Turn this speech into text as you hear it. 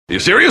Are you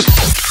serious?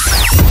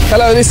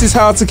 Hello, this is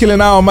How to Kill an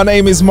Hour. My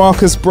name is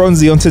Marcus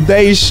Bronzy. On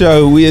today's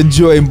show, we are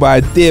joined by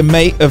a dear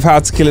mate of How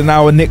to Kill an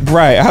Hour, Nick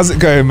Bright. How's it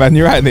going, man?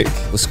 You right, Nick?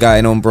 What's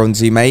going on,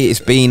 Bronzy, mate?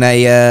 It's been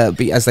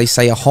as they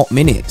say, a hot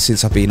minute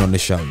since I've been on the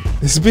show.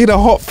 It's been a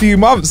hot few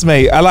months,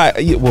 mate.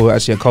 Well,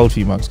 actually a cold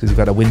few months because we've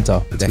had a winter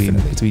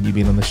between you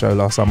being on the show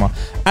last summer.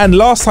 And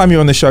last time you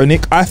were on the show,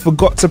 Nick, I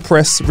forgot to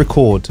press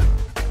record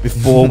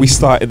before we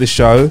started the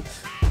show.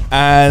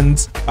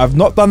 And I've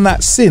not done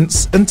that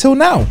since until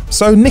now.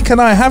 So Nick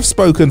and I have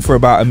spoken for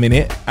about a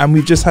minute, and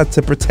we've just had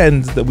to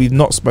pretend that we've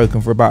not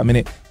spoken for about a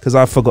minute because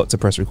I forgot to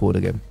press record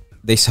again.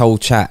 This whole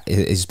chat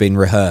has been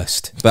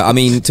rehearsed. But I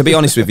mean, to be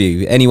honest with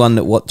you, anyone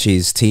that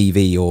watches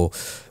TV or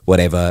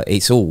whatever,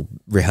 it's all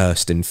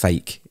rehearsed and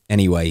fake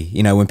anyway.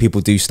 You know, when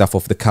people do stuff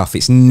off the cuff,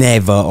 it's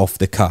never off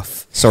the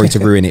cuff. Sorry to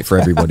ruin it for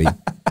everybody.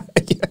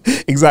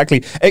 Yeah,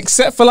 exactly.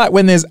 Except for like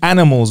when there's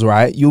animals,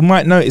 right? You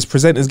might notice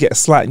presenters get a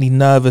slightly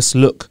nervous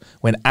look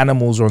when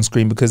animals are on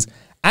screen because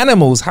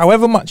animals,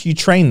 however much you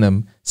train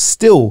them,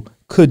 still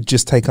could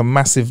just take a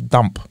massive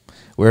dump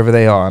wherever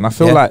they are. And I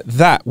feel like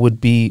that would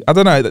be, I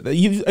don't know,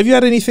 have you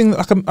had anything,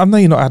 like I know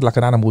you've not had like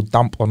an animal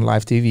dump on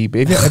live TV,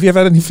 but have you ever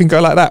had anything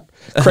go like that?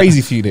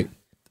 Crazy for you, Nick?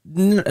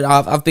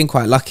 I've been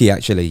quite lucky,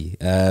 actually.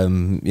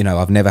 You know,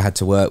 I've never had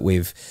to work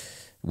with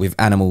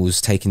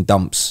animals taking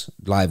dumps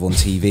live on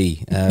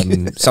TV.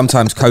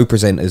 Sometimes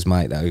co-presenters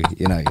might, though,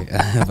 you know.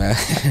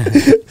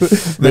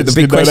 The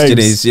big question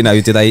is, you know,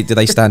 do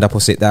they stand up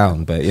or sit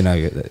down? But, you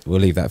know, we'll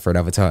leave that for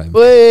another time.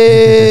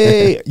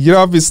 You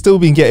know, I've still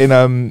been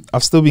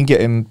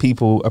getting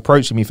people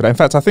approaching me for that. In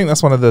fact, I think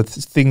that's one of the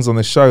things on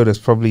the show that's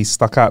probably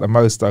stuck out the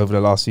most over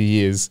the last few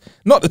years.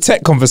 Not the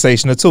tech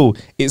conversation at all.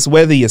 It's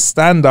whether you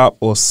stand up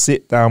or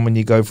sit down when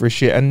you go for a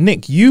shit. And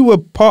Nick, you were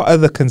part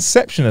of the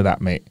conception of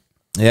that, mate.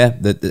 Yeah,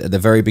 the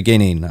very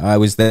beginning, I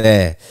was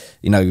there,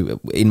 you know,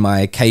 in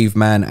my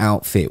caveman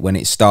outfit when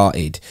it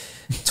started,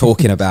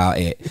 talking about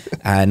it,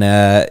 and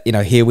you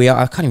know, here we are.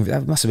 I can't even.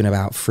 That must have been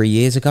about 3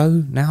 years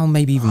ago now,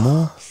 maybe even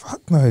more.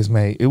 Fuck knows,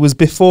 mate. It was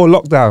before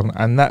lockdown,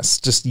 and that's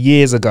just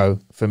years ago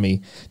for me.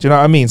 Do you know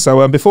what I mean?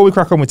 So before we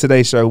crack on with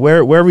today's show,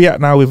 where are we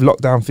at now with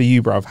lockdown for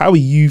you, bruv? How are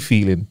you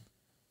feeling?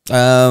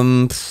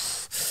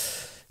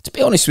 To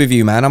be honest with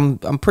you, man,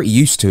 I'm pretty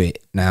used to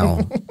it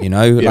now. You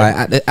know,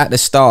 yeah. Like at the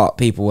start,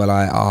 people were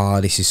like, "Oh,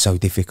 this is so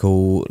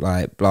difficult,"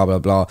 like blah blah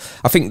blah.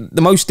 I think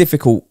the most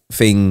difficult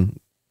thing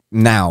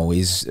now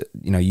is,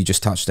 you know, you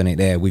just touched on it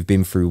there. We've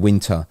been through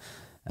winter,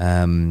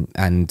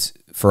 and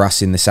for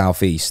us in the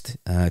southeast,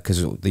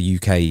 because the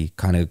UK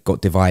kind of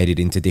got divided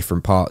into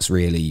different parts,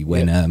 really,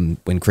 when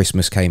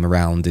Christmas came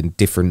around, and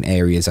different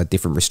areas had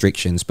different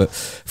restrictions. But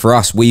for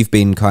us, we've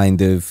been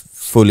kind of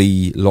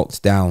fully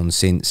locked down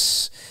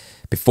since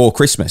before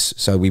Christmas,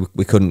 so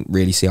we couldn't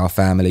really see our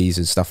families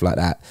and stuff like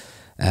that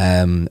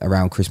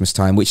around Christmas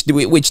time, which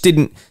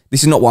didn't,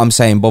 this is not what I'm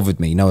saying bothered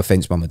me, no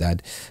offense mum and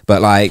dad,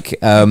 but like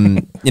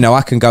you know,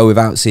 I can go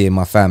without seeing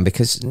my fam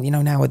because, you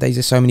know, nowadays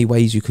there's so many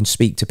ways you can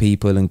speak to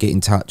people and get in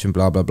touch and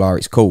blah blah blah.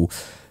 It's cool,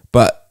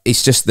 but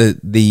it's just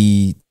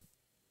the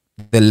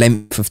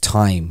length of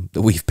time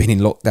that we've been in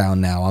lockdown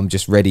now. I'm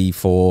just ready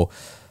for,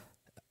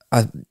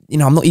 you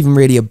know, I'm not even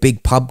really a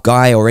big pub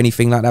guy or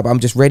anything like that, but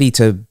I'm just ready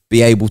to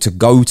be able to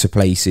go to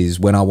places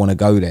when I want to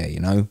go there, you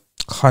know?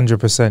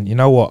 100%. You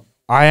know what?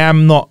 I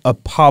am not a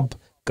pub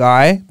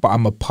guy, but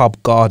I'm a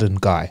pub garden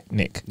guy,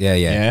 Nick.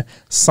 Yeah.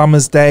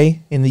 Summer's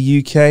day in the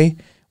UK,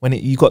 when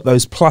you got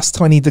those plus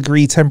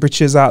 20-degree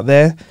temperatures out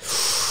there,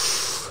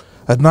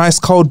 a nice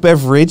cold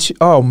beverage.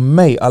 Oh,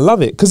 mate, I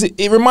love it because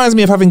it reminds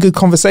me of having good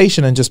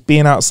conversation and just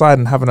being outside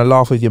and having a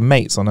laugh with your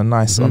mates on a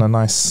nice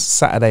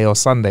Saturday or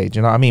Sunday. Do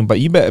you know what I mean?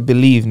 But you better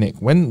believe, Nick,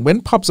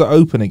 when pubs are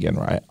open again,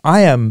 right?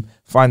 I am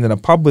finding a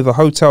pub with a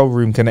hotel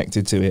room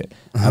connected to it,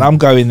 and I'm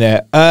going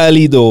there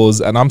early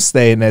doors, and I'm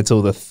staying there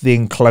till the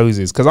thing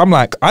closes because I'm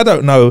like, I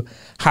don't know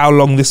how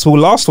long this will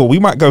last for. We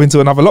might go into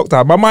another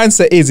lockdown. My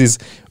mindset is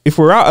if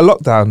we're out of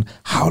lockdown,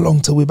 how long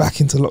till we're back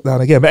into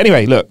lockdown again? But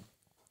anyway, look.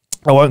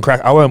 I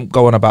won't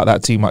go on about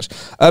that too much.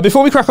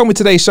 Before we crack on with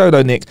today's show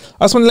though, Nick,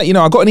 I just want to let you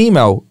know I got an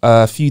email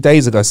a few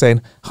days ago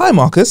saying, "Hi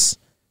Marcus,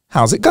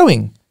 how's it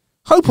going?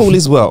 Hope all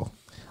is well.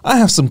 I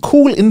have some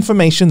cool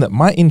information that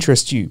might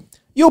interest you.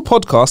 Your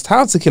podcast,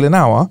 How to Kill an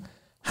Hour,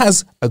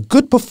 has a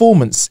good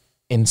performance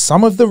in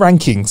some of the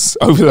rankings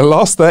over the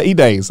last 30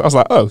 days. I was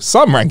like, oh,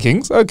 some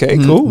rankings? Okay,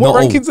 cool. What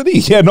rankings are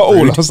these? Yeah, not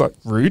all. I was like,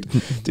 rude,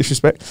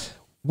 disrespect.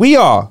 We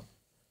are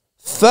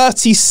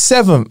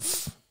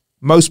 37th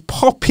most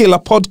popular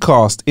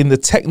podcast in the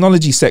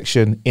technology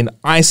section in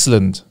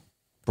Iceland.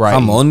 Right.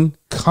 Come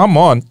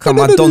on.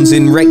 My dons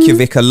in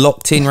Reykjavik are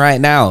locked in right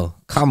now.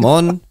 Come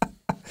on.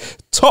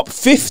 Top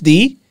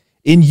 50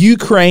 in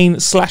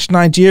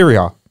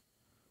Ukraine/Nigeria.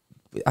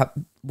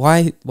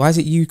 Why is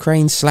it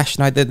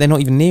Ukraine/Nigeria? They're not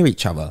even near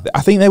each other.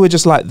 I think they were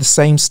just like the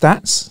same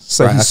stats.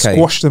 So he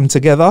squashed them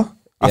together.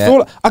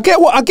 I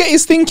get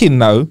his thinking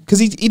though, because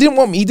he didn't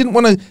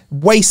want to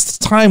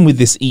waste time with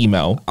this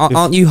email.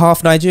 Aren't you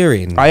half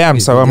Nigerian? I am.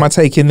 So am I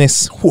taking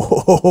this?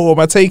 Whoa, am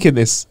I taking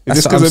this?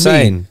 That's what I'm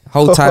saying.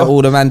 Hold tight,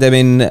 all the man them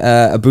in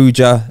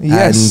Abuja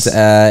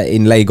and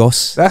in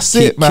Lagos. That's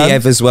it, man.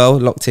 Kiev as well,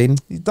 locked in.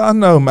 You don't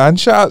know, man.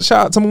 Shout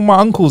out to all my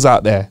uncles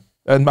out there,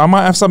 and I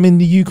might have some in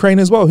the Ukraine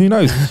as well. Who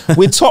knows?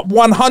 We're top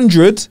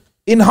 100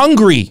 in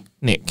Hungary,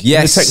 Nick.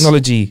 Yes, in the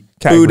technology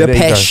category.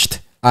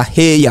 Budapest. I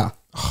hear ya.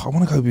 Oh, I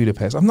want to go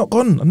Budapest. I've never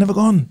gone.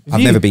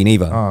 I've never been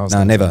either.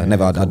 No, never.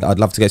 Cool. I'd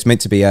love to go. It's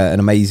meant to be an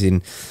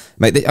amazing.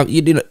 Mate,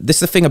 you know, this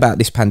is the thing about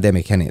this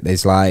pandemic, isn't it?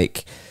 There's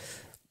like,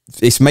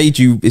 it's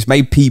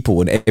made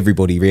people and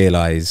everybody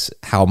realize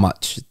how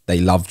much they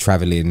love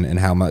traveling and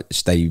how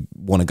much they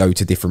want to go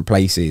to different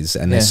places.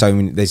 And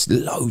there's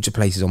loads of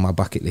places on my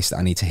bucket list that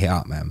I need to hit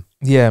up, man.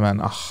 Yeah, man,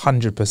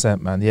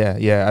 100%, man.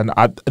 Yeah, and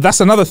that's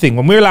another thing.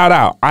 When we're allowed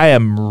out, I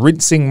am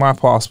rinsing my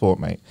passport,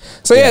 mate.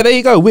 So yeah, there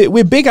you go.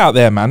 We're big out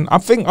there, man. I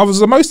think I was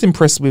the most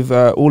impressed with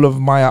all of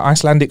my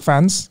Icelandic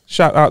fans.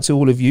 Shout out to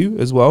all of you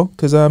as well,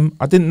 because I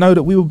didn't know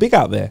that we were big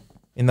out there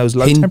in those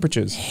low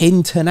temperatures.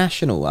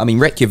 International. I mean,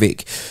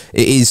 Reykjavik,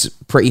 it is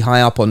pretty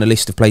high up on the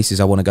list of places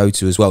I want to go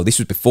to as well. This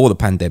was before the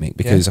pandemic,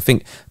 because I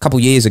think a couple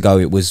of years ago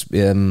it was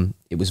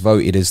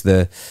voted as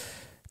the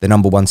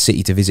 #1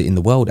 city to visit in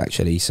the world,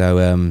 actually. So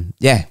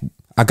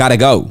I gotta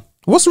go.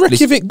 What's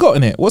Reykjavik got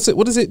in it? What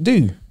does it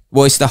do?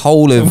 Well, it's the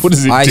whole of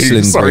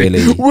Iceland,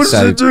 really. What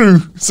does it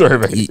do? Sorry,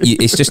 mate.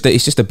 It's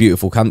just a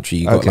beautiful country.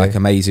 You've got like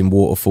amazing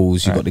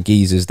waterfalls. You've got the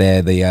geysers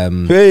there. I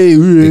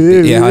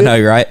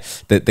know, right?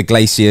 The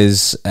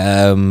glaciers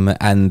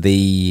and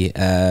the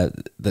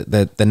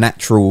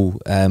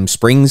natural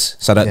springs.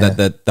 So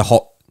that the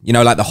hot,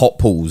 like the hot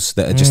pools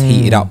that are just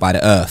heated up by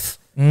the earth.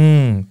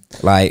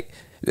 Like,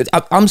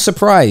 I'm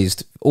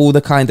surprised all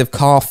the kind of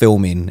car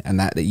filming and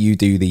that you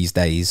do these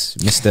days,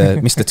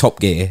 Mr.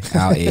 Top Gear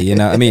out here. You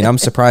know what I mean? I'm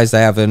surprised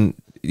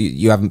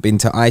you haven't been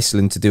to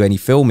Iceland to do any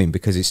filming,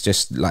 because it's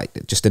just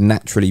a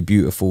naturally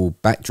beautiful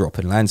backdrop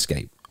and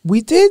landscape.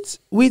 We did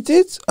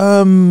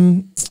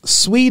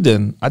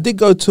Sweden. I did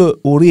go to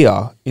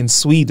Uria in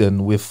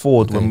Sweden with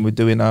Ford when we were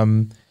doing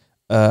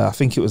I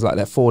think it was like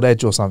that Ford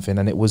Edge or something,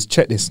 and it was,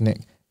 check this,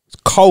 Nick, it's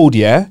cold.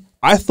 Yeah,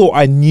 I thought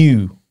I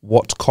knew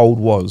what cold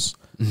was.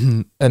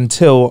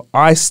 Until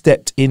I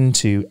stepped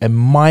into a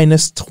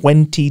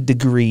 -20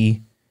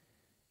 degree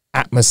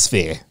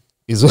atmosphere.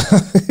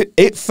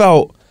 It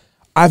felt,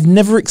 I've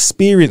never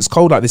experienced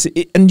cold like this.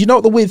 And you know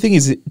what the weird thing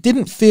is? It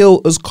didn't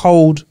feel as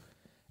cold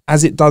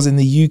as it does in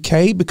the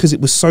UK, because it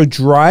was so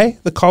dry,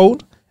 the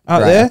cold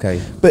out there.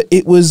 Okay. But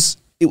it was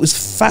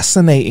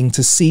fascinating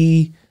to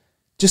see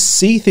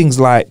things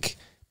like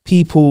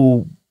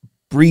people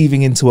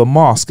breathing into a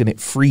mask and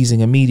it freezing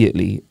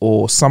immediately,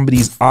 or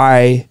somebody's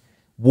eye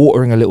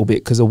watering a little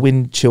bit because a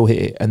wind chill hit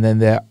it, and then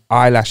their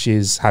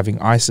eyelashes having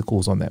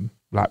icicles on them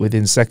like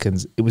within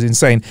seconds. It was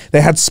insane.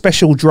 They had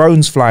special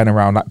drones flying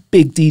around, like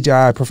big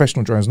DJI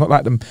professional drones, not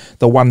like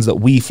the ones that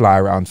we fly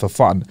around for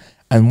fun.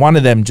 And one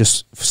of them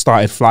just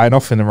started flying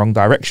off in the wrong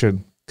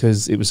direction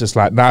because it was just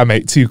like, nah,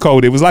 mate, too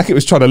cold. It was like it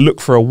was trying to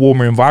look for a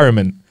warmer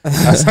environment.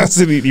 That's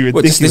absolutely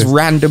ridiculous. Just this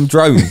random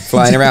drone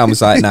flying around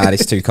was like, nah,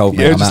 it's too cold,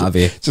 mate. I'm out of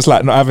here. Just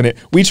like not having it.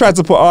 We tried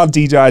to put our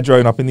DJI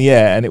drone up in the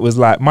air and it was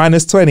like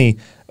 -20.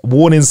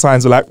 Warning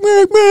signs were like,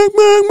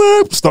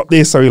 stop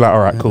this. So you're like, all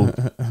right, cool.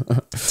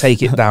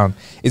 Take it down.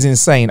 It's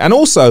insane. And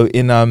also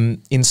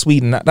in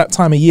Sweden, at that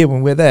time of year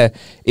when we're there,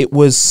 it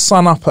was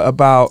sunrise at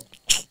about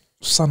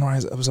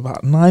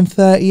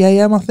 9:30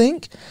 a.m. I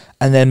think.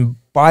 And then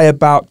by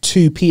about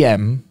 2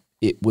 p.m,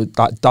 it would,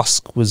 like,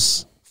 dusk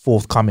was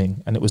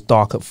forthcoming and it was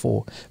dark at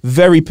 4.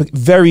 Very,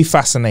 very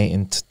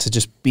fascinating to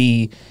just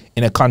be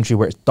in a country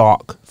where it's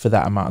dark for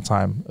that amount of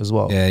time as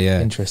well.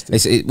 Yeah.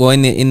 Interesting. Well,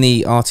 in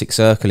the Arctic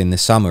Circle in the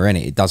summer,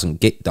 it doesn't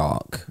get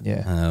dark.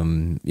 Yeah.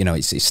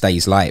 It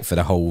stays light for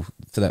the whole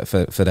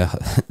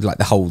like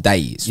the whole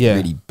day. It's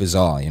really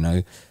bizarre,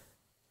 And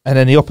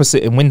then the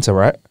opposite in winter,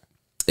 right?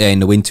 Yeah, in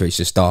the winter it's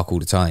just dark all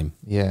the time.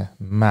 Yeah,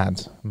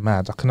 mad.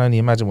 I can only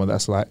imagine what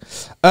that's like.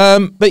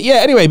 But yeah,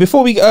 anyway,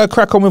 before we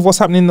crack on with what's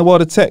happening in the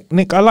world of tech,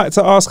 Nick, I'd like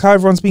to ask how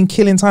everyone's been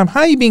killing time.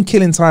 How you been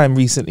killing time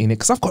recently, Nick?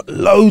 Because I've got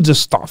loads of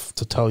stuff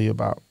to tell you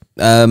about.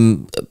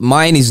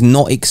 Mine is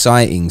not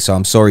exciting, so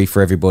I'm sorry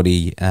for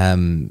everybody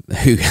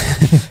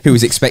who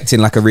was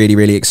expecting like a really,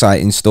 really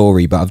exciting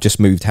story, but I've just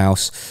moved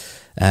house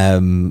a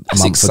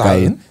month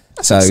ago.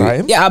 That's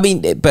exciting. Yeah, I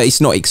mean, but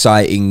it's not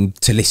exciting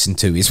to listen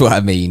to, is what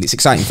I mean. It's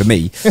exciting for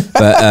me,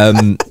 but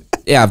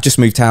I've just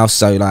moved house,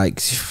 so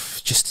like,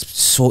 just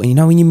sorting.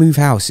 When you move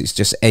house, it's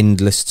just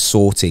endless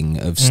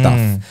sorting of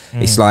stuff.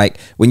 It's like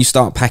when you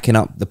start packing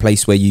up the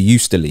place where you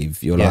used to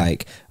live, you're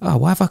like, oh,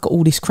 why have I got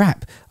all this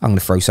crap? I'm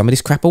gonna throw some of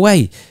this crap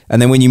away.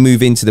 And then when you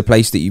move into the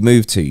place that you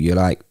moved to,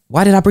 you're like,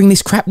 why did I bring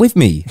this crap with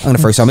me? I'm gonna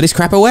throw some of this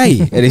crap away.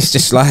 And it's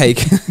just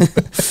like,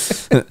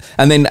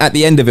 and then at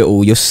the end of it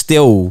all, you're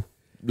still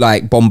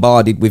like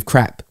bombarded with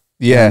crap.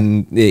 Yeah.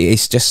 And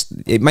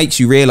it makes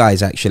you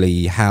realize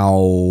actually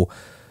how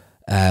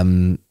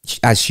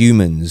as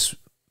humans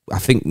I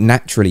think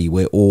naturally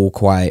we're all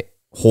quite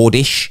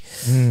hoardish,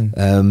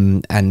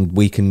 and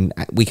we can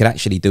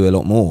actually do a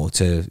lot more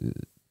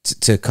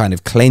to kind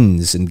of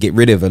cleanse and get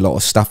rid of a lot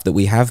of stuff that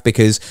we have,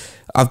 because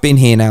I've been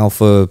here now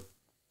for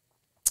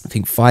I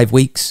think 5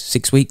 weeks,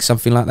 6 weeks,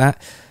 something like that,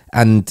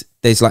 and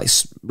there's like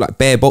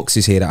bare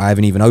boxes here that I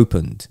haven't even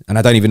opened, and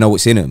I don't even know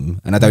what's in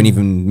them, and I don't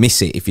even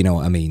miss it, if you know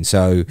what I mean.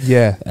 So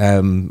yeah,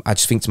 I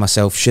just think to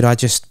myself, should I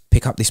just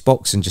pick up this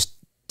box and just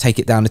take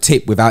it down the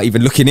tip without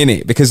even looking in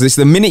it? Because it's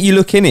the minute you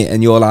look in it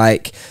and you're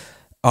like,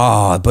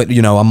 oh, but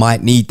you know, I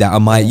might need that, I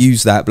might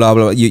use that, blah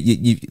blah.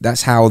 You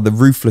that's how the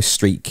ruthless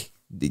streak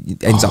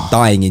ends up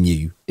dying in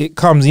you. It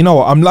comes, you know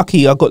what? I'm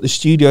lucky I got the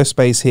studio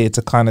space here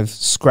to kind of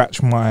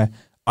scratch my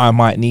I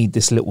might need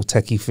this little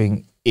techie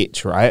thing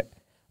itch, right?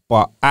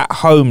 But at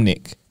home,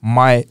 Nick,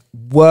 my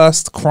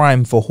worst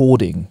crime for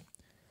hoarding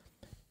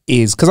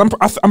is, because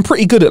I'm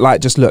pretty good at like,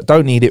 just look,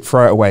 don't need it,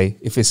 throw it away.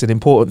 If it's an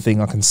important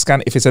thing, I can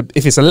scan it.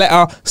 If it's a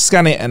letter,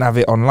 scan it and have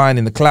it online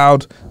in the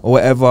cloud or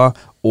whatever.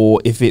 Or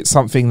if it's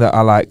something that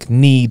I like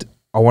need,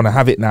 I want to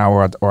have it now,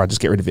 or I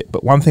just get rid of it.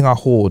 But one thing I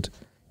hoard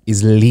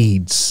is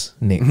leads,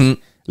 Nick.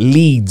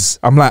 Leads.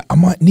 I'm like, I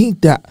might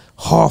need that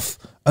half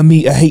a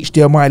meter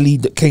HDMI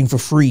lead that came for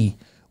free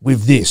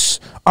with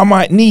this. I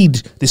might need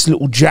this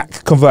little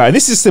jack converter.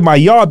 This is in my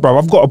yard, bro.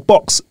 I've got a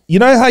box. You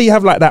know how you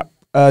have like that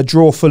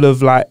drawer full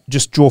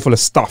of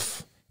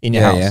stuff in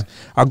your house? Yeah.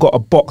 I've got a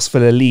box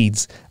full of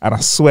leads, and I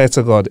swear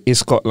to God,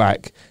 it's got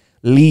like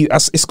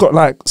it's got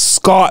like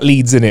SCART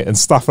leads in it and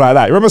stuff like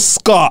that. You remember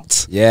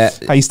SCART? Yeah.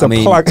 I used to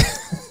plug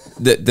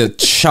the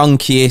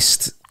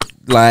chunkiest,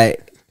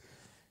 like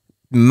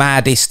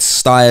maddest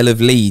style of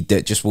lead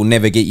that just will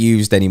never get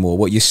used anymore.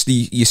 What, you're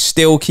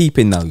still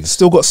keeping those?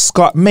 Still got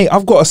SCART, mate.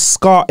 I've got a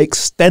SCART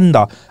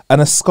extender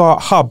and a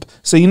SCART hub.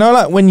 So you know,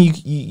 like when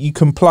you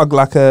can plug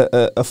like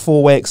a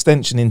 4-way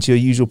extension into your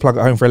usual plug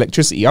at home for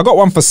electricity. I got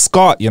one for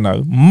SCART. You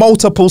know,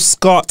 multiple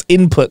SCART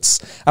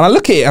inputs. And I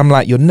look at it, I'm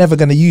like, you're never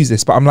going to use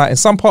this. But I'm like, in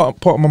some part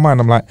of my mind,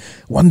 I'm like,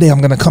 one day I'm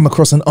going to come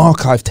across an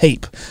archive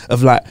tape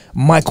of like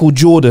Michael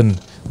Jordan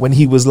when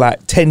he was like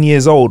 10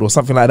 years old or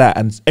something like that,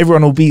 and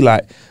everyone will be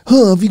like,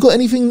 have you got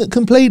anything that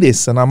can play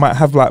this? And I might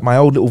have like my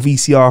old little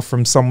VCR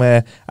from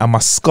somewhere and my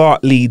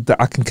SCART lead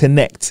that I can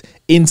connect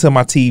into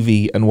my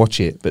TV and watch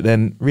it. But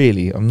then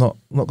really, I'm not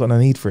got a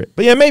need for it.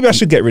 But yeah, maybe I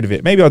should get rid of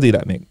it. Maybe I'll do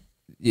that, Nick.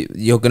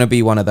 You're going to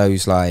be one of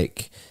those,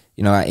 like,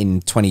 you know, in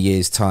 20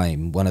 years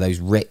time, one of those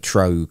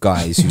retro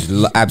guys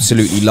who's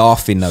absolutely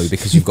laughing though,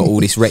 because you've got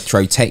all this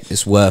retro tech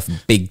that's worth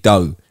big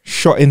dough.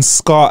 Shot in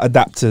SCART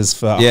adapters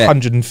for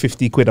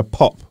 150 quid a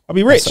pop. I'll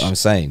be rich. That's what I'm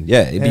saying.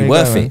 Yeah, it'd be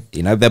worth it.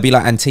 You know, they'll be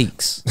like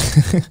antiques.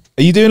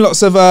 Are you doing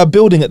lots of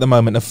building at the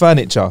moment, of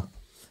furniture?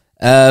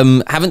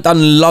 Haven't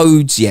done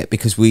loads yet,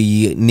 because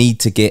we need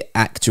to get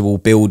actual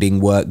building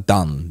work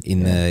done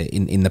in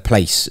the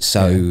place.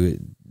 So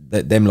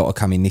them lot are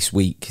coming this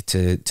week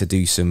to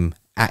do some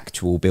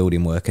actual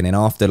building work, and then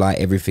after like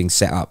everything's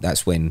set up,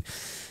 that's when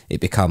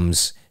it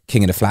becomes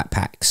king of the flat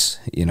packs.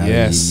 You know,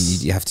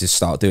 you have to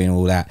start doing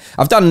all that.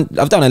 I've done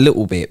a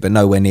little bit, but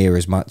nowhere near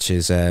as much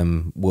as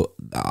what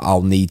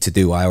I'll need to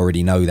do. I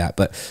already know that,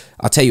 but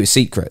I'll tell you a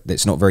secret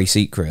that's not very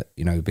secret,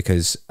 you know,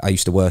 because I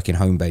used to work in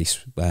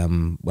Homebase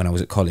when I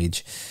was at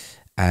college,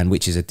 and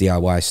which is a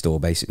DIY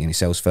store basically, and it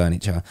sells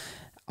furniture.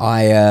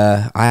 I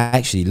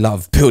actually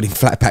love building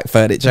flat pack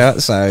furniture,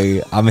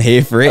 so I'm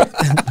here for it.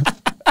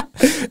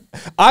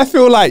 I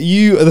feel like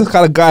you are the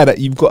kind of guy that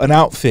you've got an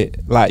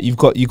outfit, like you've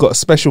got a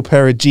special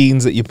pair of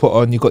jeans that you put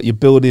on, you've got your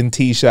building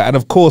t-shirt, and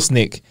of course,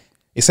 Nick,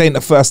 it ain't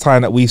the first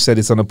time that we've said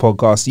this on the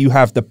podcast, you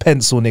have the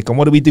pencil, Nick, and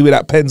what do we do with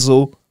that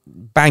pencil?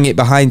 Bang it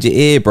behind your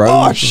ear,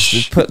 bro.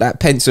 Just put that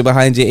pencil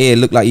behind your ear,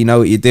 look like you know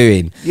what you're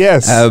doing.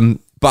 Yes.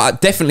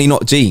 But definitely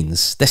not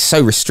jeans. They're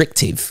so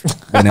restrictive.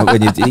 When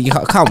you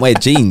can't wear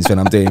jeans when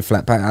I'm doing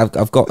flat pack.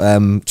 I've got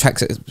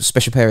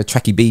special pair of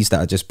tracky B's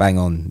that I just bang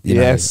on. You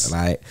know,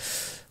 like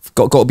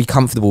got to be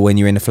comfortable when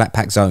you're in the flat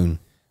pack zone.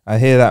 I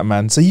hear that,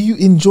 man. So you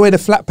enjoy the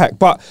flat pack,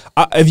 but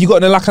have you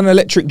got an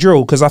electric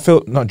drill? Because I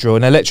feel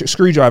an electric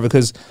screwdriver.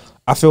 Because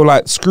I feel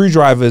like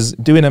screwdrivers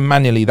doing them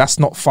manually, that's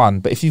not fun.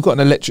 But if you've got an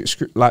electric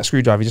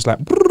screwdriver, you're just like.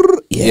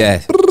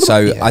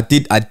 So I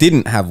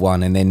didn't have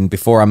one, and then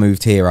before I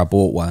moved here, I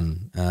bought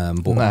one.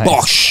 Bought a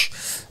Bosch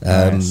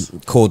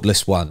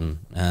cordless one.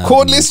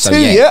 Cordless too,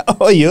 yeah.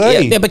 Oh,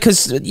 yeah,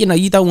 because you know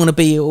you don't want to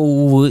be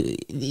all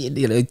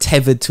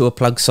tethered to a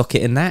plug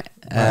socket and that.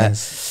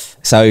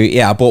 So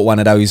yeah, I bought one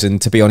of those,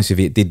 and to be honest with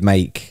you, it did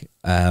make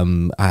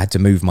I had to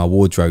move my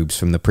wardrobes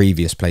from the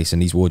previous place,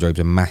 and these wardrobes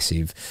are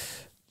massive,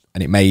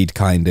 and it made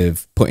kind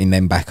of putting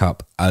them back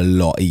up a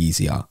lot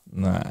easier.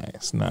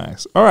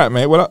 Nice. All right,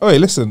 mate. Well,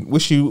 listen,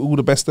 wish you all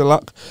the best of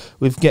luck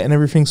with getting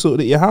everything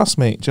sorted at your house,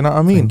 mate. Do you know what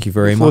I mean? Thank you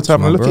very much.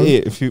 Having a look at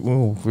it, if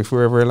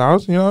we're ever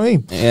allowed, you know what I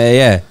mean?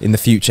 Yeah. In the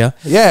future.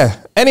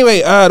 Yeah. Anyway,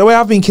 the way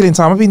I've been killing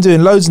time, I've been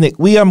doing loads, Nick.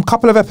 We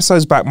couple of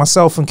episodes back,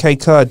 myself and K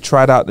Kurd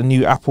tried out the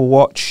new Apple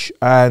Watch,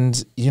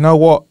 and you know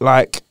what?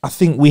 Like, I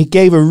think we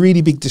gave a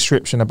really big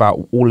description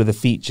about all of the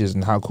features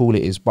and how cool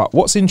it is. But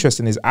what's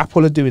interesting is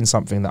Apple are doing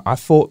something that I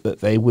thought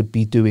that they would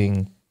be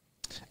doing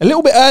a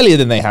little bit earlier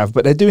than they have,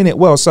 but they're doing it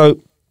well. So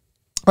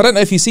I don't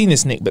know if you've seen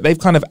this, Nick, but they've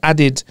kind of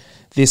added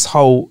this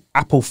whole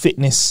Apple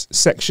Fitness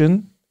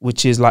section,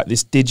 which is like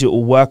this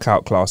digital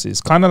workout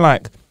classes, kind of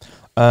like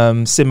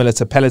similar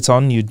to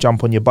Peloton. You'd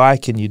jump on your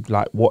bike and you'd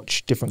like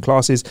watch different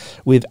classes.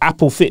 With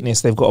Apple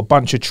Fitness, they've got a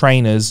bunch of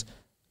trainers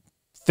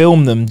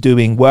film them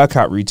doing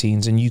workout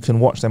routines, and you can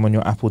watch them on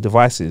your Apple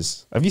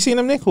devices. Have you seen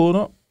them, Nick, or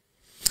not?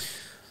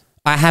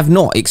 I have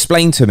not.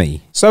 Explain to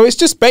me. So it's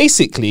just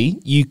basically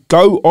you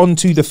go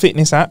onto the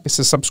fitness app. It's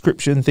a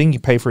subscription thing. You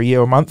pay for a year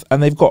or a month,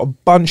 and they've got a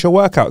bunch of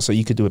workouts. So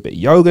you could do a bit of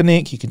yoga,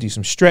 Nick. You can do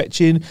some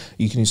stretching.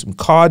 You can do some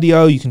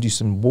cardio. You can do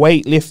some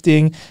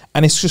weightlifting.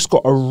 And it's just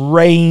got a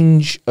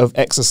range of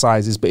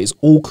exercises, but it's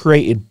all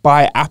created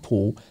by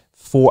Apple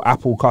for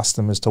Apple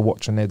customers to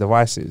watch on their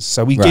devices.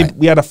 So we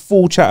had a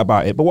full chat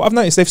about it. But what I've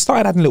noticed, they've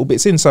started adding little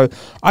bits in. So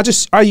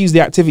I use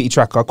the activity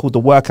tracker called the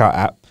workout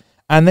app.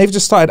 And they've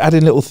just started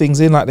adding little things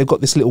in, like they've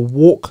got this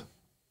little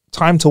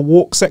time to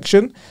walk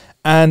section.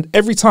 And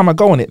every time I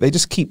go on it, they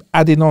just keep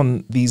adding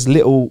on these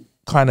little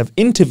kind of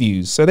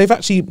interviews. So they've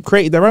actually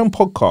created their own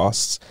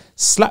podcasts,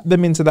 slapped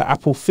them into the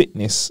Apple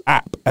Fitness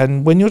app.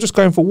 And when you're just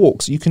going for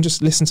walks, you can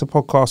just listen to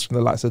podcasts from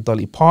the likes of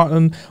Dolly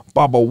Parton,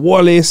 Bubba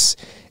Wallace,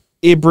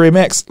 Ibrahim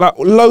X, like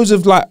loads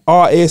of like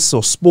artists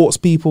or sports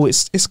people.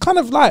 It's kind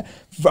of like,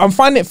 I'm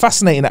finding it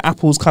fascinating that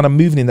Apple's kind of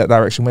moving in that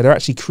direction where they're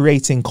actually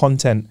creating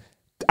content.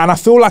 And I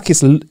feel like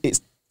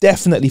it's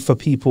definitely for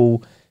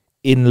people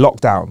in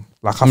lockdown.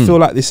 Like I feel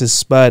like this has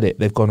spurred it.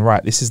 They've gone,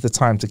 right, this is the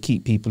time to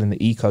keep people in the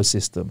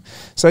ecosystem.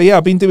 So yeah,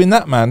 I've been doing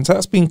that, man. So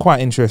that's been quite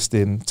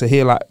interesting to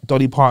hear like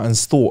Dolly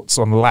Parton's thoughts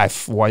on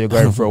life while you're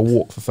going for a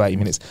walk for 30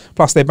 minutes.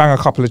 Plus they bang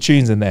a couple of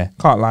tunes in there.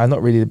 Can't lie, I'm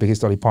not really the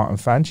biggest Dolly Parton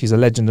fan. She's a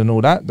legend and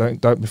all that.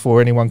 Don't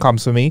before anyone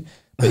comes for me.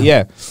 But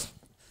yeah,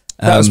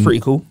 that was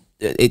pretty cool.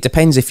 It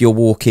depends if you're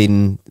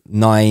walking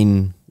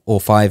 9 or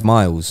 5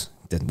 miles.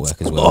 Didn't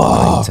work as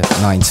well.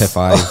 9 to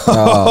 5.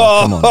 Oh,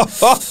 come on.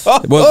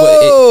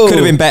 Well, it could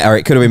have been better.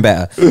 It could have been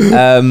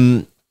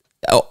better.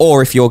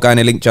 Or if you're going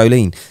to link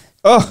Jolene.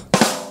 Oh,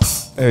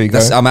 there you go.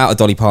 I'm out of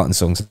Dolly Parton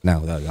songs now,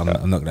 though.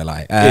 I'm not going to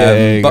lie.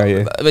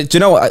 But do you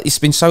know what? It's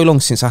been so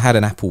long since I had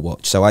an Apple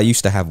Watch. So I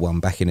used to have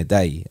one back in the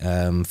day.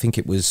 I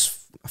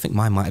think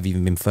mine might have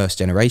even been first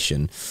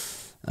generation.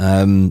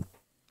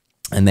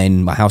 And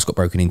then my house got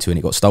broken into and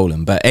it got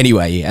stolen. But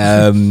anyway,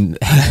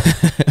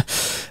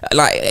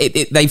 like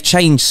they've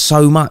changed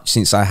so much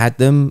since I had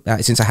them,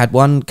 since I had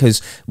one. Because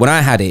when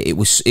I had it, it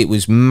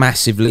was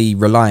massively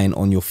reliant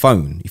on your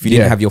phone. If you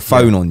didn't have your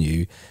phone on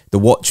you, the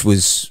watch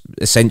was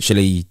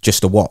essentially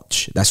just a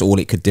watch. That's all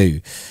it could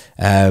do.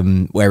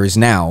 Whereas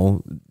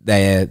now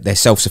they're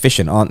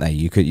self-sufficient, aren't they?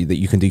 You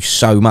can do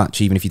so much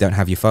even if you don't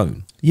have your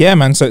phone. Yeah,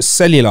 man. So it's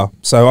cellular.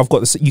 So I've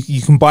got this.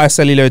 You can buy a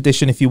cellular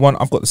edition if you want.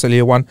 I've got the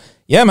cellular one.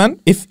 Yeah, man.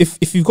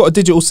 If you've got a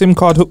digital SIM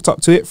card hooked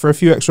up to it for a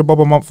few extra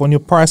bob a month on your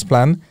price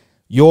plan,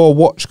 your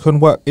watch can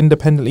work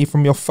independently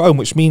from your phone,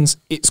 which means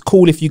it's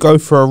cool if you go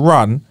for a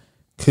run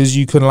because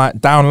you can like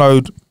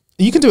download.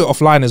 You can do it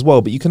offline as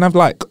well, but you can have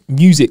like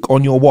music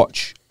on your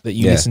watch that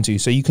you listen to.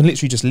 So you can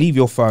literally just leave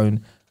your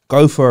phone,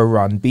 go for a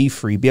run, be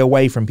free, be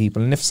away from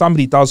people. And if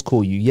somebody does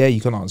call you,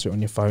 you can answer it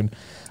on your phone.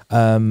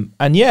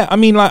 And yeah, I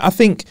mean, like I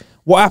think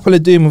what Apple are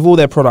doing with all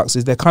their products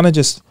is they're kind of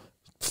just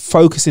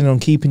focusing on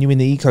keeping you in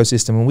the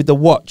ecosystem. And with the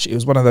watch, it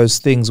was one of those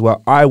things where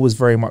I was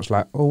very much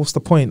like, oh, what's the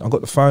point? I've got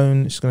the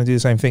phone, it's going to do the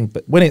same thing.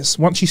 But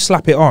once you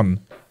slap it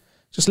on,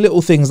 just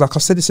little things, like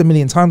I've said this a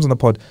million times on the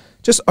pod,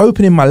 just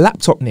opening my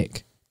laptop,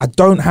 Nick, I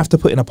don't have to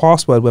put in a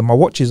password when my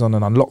watch is on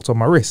and unlocked on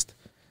my wrist.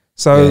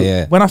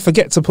 So when I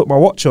forget to put my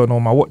watch on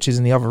or my watch is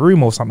in the other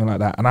room or something like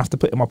that and I have to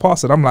put in my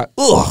password, I'm like,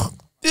 ugh,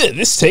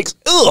 this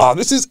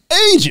is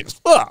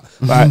ages. Ugh.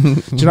 Like, do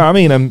you know what I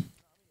mean? And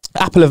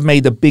Apple have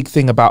made a big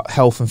thing about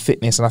health and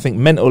fitness, and I think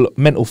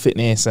mental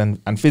fitness and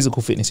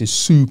physical fitness is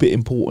super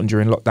important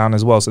during lockdown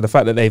as well. So the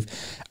fact that they've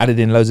added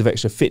in loads of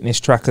extra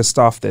fitness tracker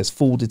stuff, there's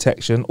fall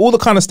detection, all the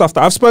kind of stuff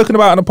that I've spoken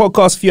about on a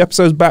podcast a few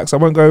episodes back, so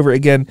I won't go over it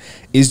again,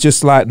 is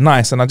just like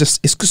nice. And it's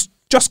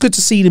just good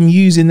to see them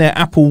using their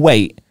Apple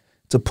weight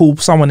to pull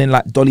someone in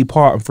like Dolly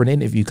Parton for an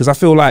interview, because I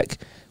feel like,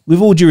 with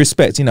all due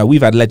respect, you know,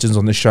 we've had legends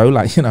on the show,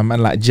 like, you know,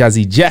 man like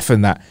Jazzy Jeff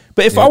and that.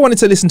 But if I wanted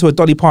to listen to a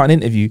Dolly Parton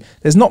interview,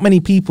 there's not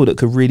many people that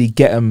could really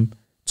get them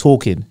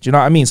talking. Do you know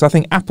what I mean? So I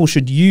think Apple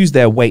should use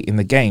their weight in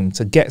the game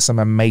to get some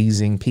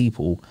amazing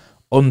people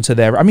onto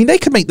their... I mean, they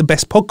could make the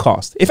best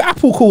podcast. If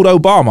Apple called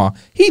Obama,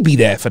 he'd be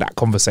there for that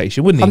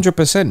conversation, wouldn't he?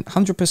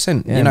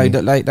 100%. Yeah, you know,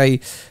 they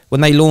when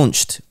they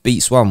launched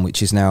Beats One,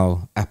 which is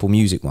now Apple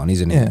Music One,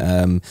 isn't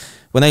it?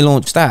 When they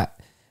launched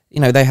that, you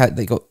know,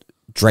 they got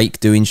Drake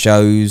doing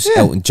shows,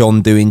 Elton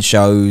John doing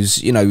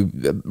shows, you know,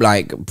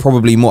 like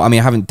probably more. I mean,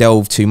 I haven't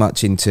delved too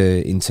much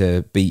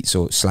into Beats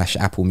or /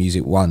 Apple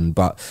Music One,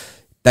 but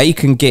they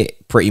can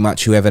get pretty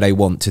much whoever they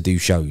want to do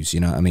shows, you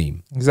know what I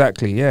mean?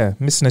 Exactly, yeah.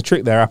 Missing a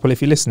trick there, Apple,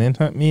 if you're listening.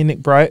 Me and Nick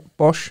Bright,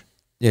 Bosch.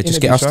 Yeah,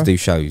 just get us to do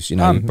shows. You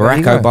know, there you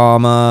Barack go.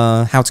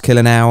 Obama, How to Kill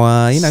an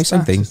Hour. You know,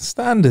 something.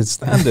 Standard.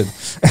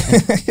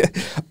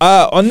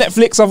 On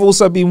Netflix, I've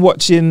also been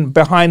watching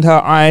Behind Her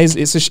Eyes.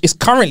 It's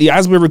currently,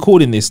 as we're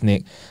recording this,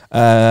 Nick,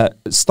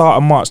 start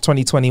of March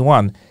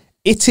 2021.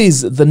 It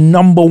is the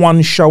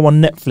 #1 show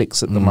on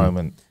Netflix at the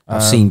moment.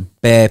 I've seen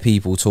bare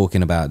people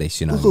talking about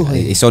this. You know,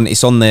 it's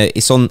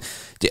on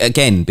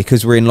again,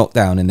 because we're in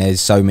lockdown and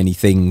there's so many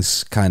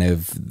things kind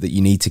of that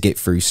you need to get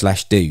through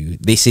 / do.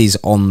 This is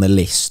on the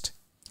list.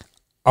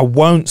 I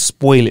won't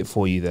spoil it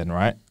for you then,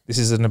 right? This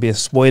is going to be a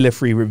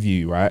spoiler-free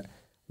review, right?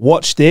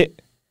 Watched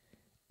it.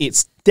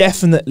 It's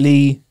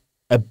definitely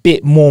a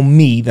bit more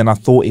me than I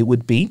thought it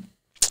would be.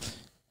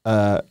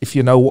 If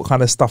you know what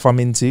kind of stuff I'm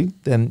into,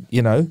 then,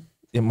 you know,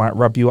 it might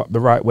rub you up the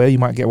right way. You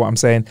might get what I'm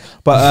saying.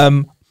 But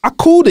I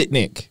called it,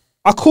 Nick.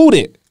 I called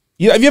it.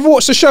 Have you ever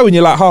watched a show and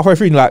you're like halfway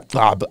through and you're like,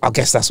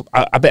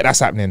 I bet that's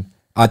happening.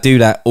 I do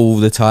that all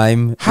the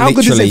time. How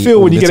good does it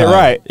feel when you get it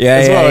right?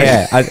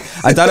 Yeah.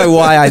 I don't know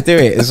why I do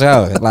it as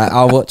well. Like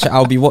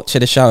I'll be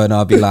watching a show and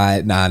I'll be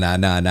like,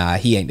 nah,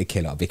 he ain't the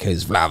killer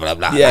because blah blah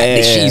blah.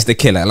 She's the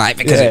killer. Like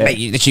because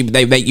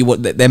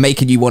they're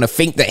making you want to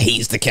think that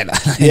he's the killer.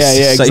 So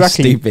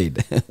exactly.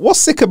 Stupid.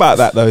 What's sick about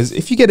that though is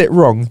if you get it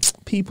wrong,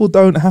 people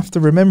don't have to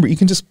remember it. You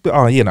can just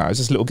it's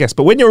just a little guess.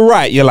 But when you're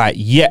right, you're like,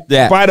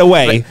 yeah. By the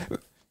way.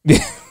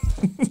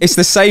 It's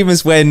the same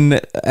as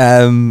when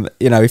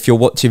if you're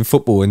watching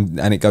football and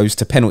it goes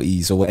to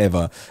penalties or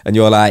whatever and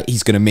you're like,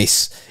 he's gonna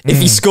miss.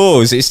 If he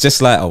scores, it's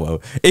just like, oh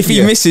well. If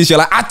he misses, you're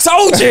like, I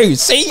told you.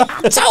 See,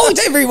 I told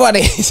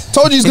everybody.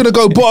 Told you he's gonna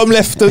go bottom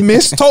left and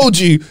miss. Told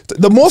you.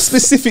 The more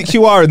specific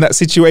you are in that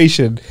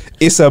situation,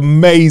 it's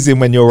amazing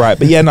when you're right.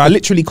 But yeah, no, I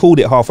literally called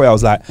it halfway. I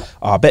was like,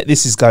 I bet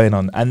this is going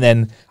on. And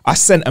then I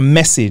sent a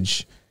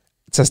message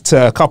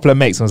to a couple of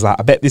mates and was like,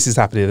 I bet this is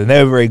happening. And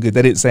they were very good.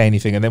 They didn't say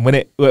anything. And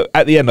then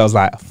at the end, I was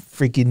like, I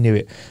freaking knew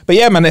it. But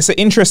yeah, man, it's an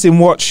interesting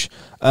watch.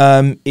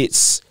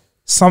 It's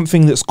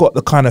something that's got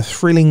the kind of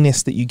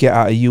thrillingness that you get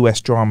out of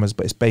US dramas,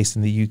 but it's based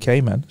in the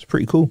UK, man. It's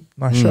pretty cool.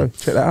 Nice show.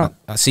 Check that out.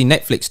 I see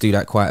Netflix do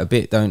that quite a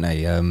bit, don't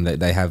they?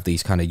 They have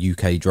these kind of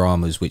UK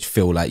dramas which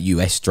feel like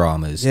US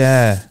dramas.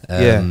 Yeah.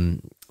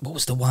 What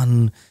was the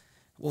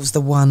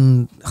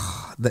one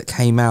that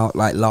came out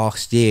like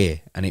last year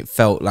and it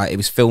felt like it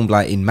was filmed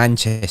like in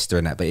Manchester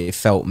and that, but it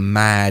felt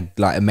mad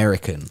like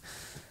American?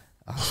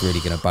 It's really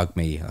going to bug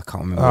me. I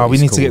can't remember. We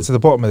need to get to the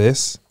bottom of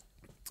this.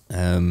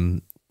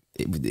 We're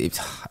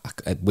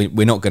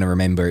not going to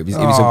remember. It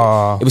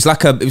was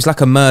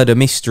like a murder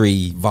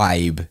mystery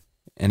vibe.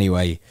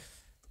 Anyway,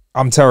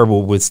 I'm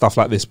terrible with stuff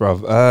like this,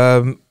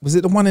 bruv. Was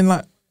it the one in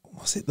the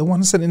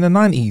one set in the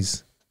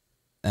 90s?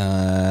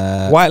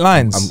 White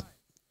Lines.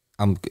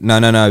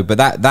 No, but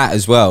that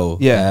as well.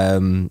 Yeah.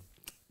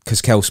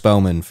 Because Kel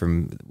Spellman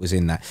was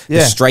in that.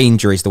 The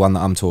Stranger is the one that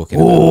I'm talking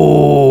about.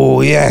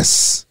 Oh,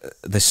 yes.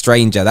 The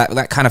Stranger.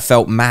 That kind of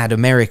felt mad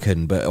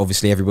American, but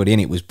obviously everybody in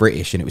it was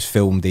British and it was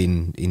filmed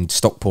in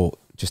Stockport,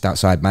 just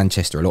outside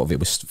Manchester. A lot of it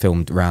was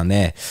filmed around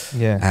there.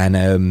 Yeah.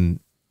 And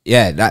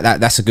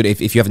that's a good,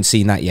 if you haven't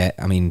seen that yet,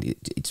 I mean,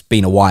 it's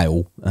been a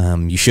while.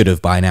 You should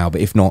have by now, but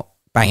if not,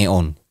 bang it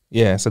on.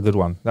 Yeah, it's a good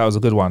one. That was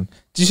a good one.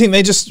 Do you think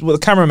the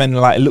cameramen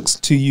are like, it looks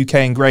too UK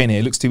and grey here,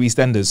 it looks too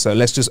EastEnders, so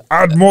let's just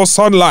add more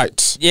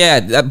sunlight?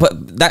 Yeah, but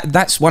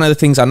that's one of the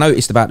things I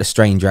noticed about The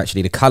Stranger,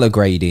 actually, the colour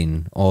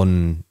grading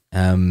on,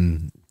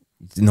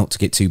 not to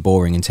get too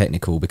boring and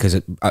technical,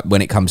 because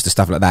when it comes to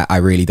stuff like that, I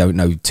really don't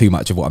know too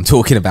much of what I'm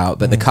talking about,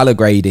 but the colour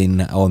grading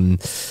on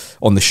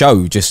the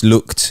show just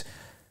looked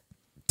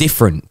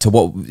different to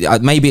what,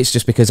 maybe it's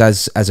just because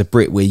as a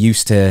Brit we're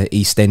used to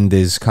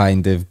EastEnders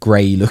kind of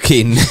grey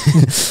looking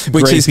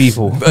which grey is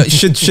people.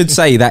 should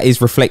say that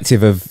is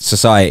reflective of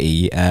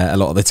society a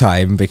lot of the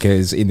time,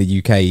 because in the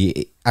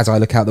UK, as I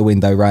look out the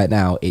window right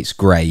now, it's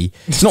grey.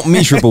 It's not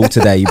miserable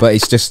today, but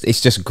it's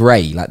just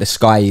grey. Like the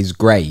sky is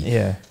grey.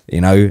 Yeah. You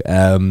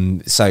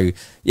know, so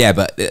yeah,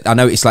 but I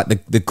noticed like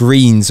the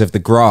greens of the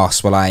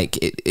grass were like,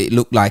 it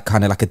looked like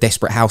kind of like a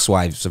Desperate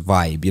Housewives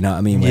vibe, you know what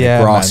I mean? Where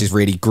the grass is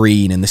really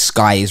green and the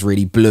sky is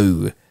really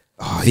blue,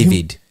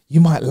 vivid.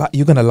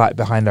 You're gonna like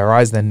Behind Our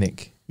Eyes then,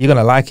 Nick. You're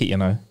gonna like it, you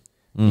know.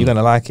 You're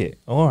gonna like it.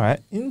 All right,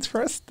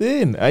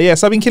 interesting.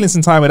 So I've been killing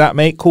some time with that,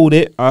 mate. Called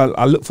it.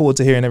 I look forward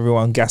to hearing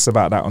everyone gas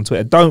about that on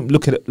Twitter. Don't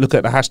look at the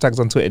hashtags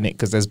on Twitter, Nick,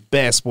 because there's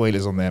bare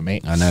spoilers on there,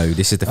 mate. I know,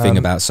 this is the thing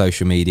about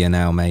social media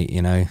now, mate.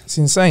 You know, it's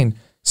insane.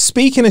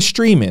 Speaking of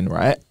streaming,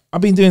 right?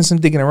 I've been doing some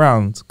digging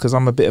around because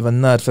I'm a bit of a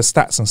nerd for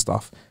stats and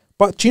stuff.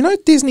 But do you know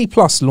Disney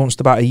Plus launched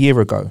about a year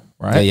ago,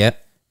 right? Yeah.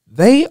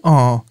 They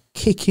are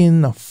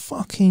kicking the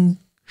fucking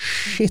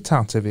shit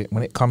out of it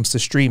when it comes to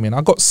streaming.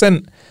 I got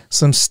sent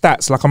some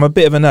stats, like I'm a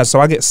bit of a nerd,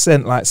 so I get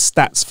sent like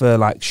stats for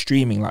like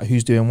streaming, like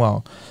who's doing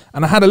well.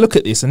 And I had a look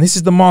at this, and this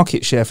is the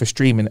market share for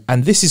streaming,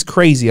 and this is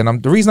crazy.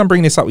 And the reason I'm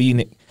bringing this up with you,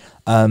 Nick,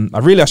 I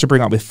should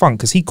bring it up with Funk,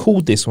 because he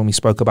called this when we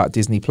spoke about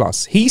Disney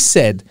Plus. He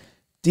said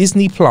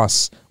Disney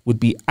Plus would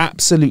be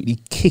absolutely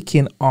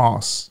kicking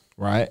ass,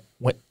 right,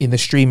 in the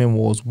streaming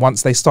wars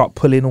once they start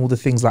pulling all the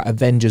things like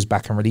Avengers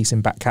back and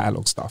releasing back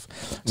catalog stuff.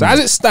 So as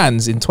it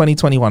stands in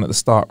 2021 at the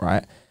start,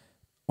 right?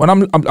 When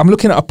I'm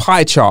looking at a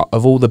pie chart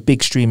of all the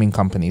big streaming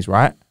companies,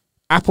 right?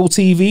 Apple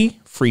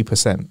TV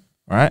 3%,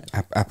 right?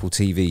 Apple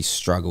TV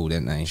struggled,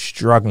 didn't they?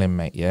 Struggling,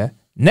 mate. Yeah.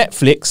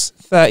 Netflix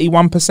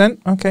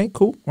 31%. Okay,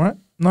 cool. All right,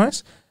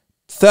 nice.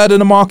 Third of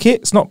the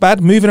market. It's not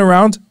bad. Moving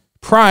around.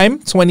 Prime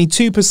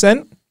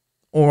 22%.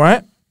 All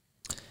right.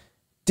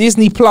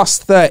 Disney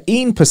Plus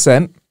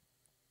 13%.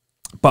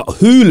 But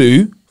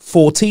Hulu,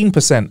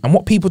 14%. And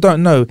what people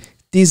don't know,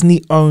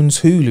 Disney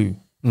owns Hulu.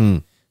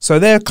 So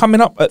they're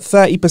coming up at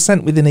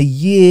 30% within a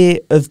year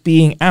of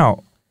being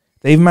out.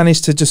 They've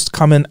managed to just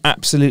come and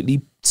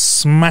absolutely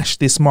smash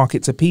this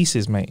market to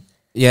pieces, mate.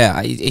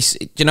 Yeah,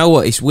 you know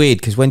what? It's weird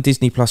because when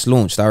Disney Plus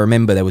launched, I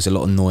remember there was a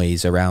lot of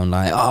noise around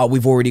like, oh,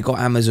 we've already got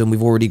Amazon,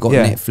 we've already got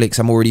Netflix,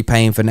 I'm already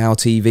paying for Now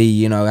TV,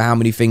 you know, how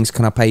many things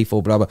can I pay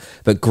for, blah, blah.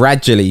 But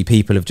gradually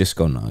people have just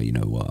gone, oh, you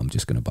know what, I'm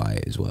just going to buy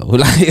it as well.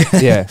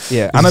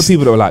 Yeah. I know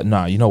people that were like,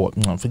 nah, you know what,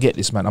 no, forget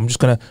this, man. I'm just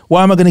going to,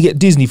 why am I going to get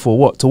Disney for?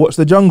 What? To watch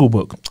The Jungle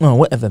Book? Oh,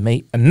 whatever,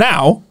 mate. And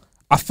now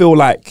I feel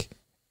like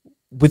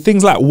with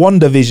things like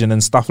WandaVision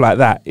and stuff like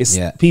that,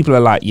 people are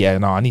like, yeah,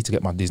 no, I need to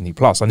get my Disney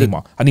Plus. I need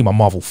my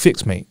Marvel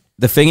fix, mate.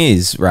 The thing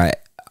is, right,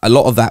 a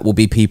lot of that will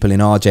be people in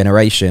our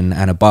generation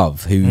and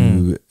above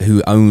who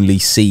only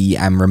see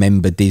and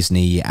remember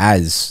Disney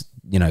as,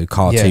 you know,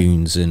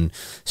 cartoons and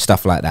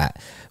stuff like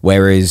that.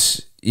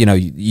 Whereas, you know,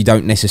 you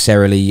don't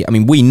necessarily, I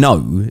mean, we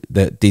know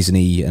that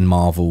Disney and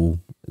Marvel,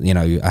 you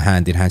know, are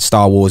hand in hand.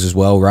 Star Wars as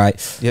well, right?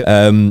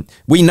 Yep.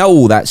 We know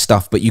all that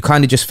stuff, but you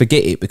kind of just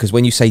forget it because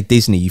when you say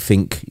Disney, you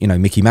think, you know,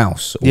 Mickey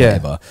Mouse or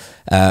whatever.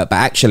 But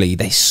actually,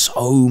 there's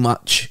so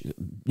much,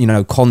 you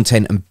know,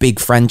 content and big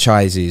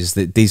franchises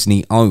that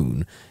Disney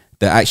own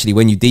that actually,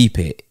 when you deep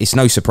it, it's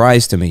no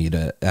surprise to me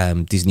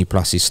that Disney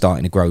Plus is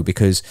starting to grow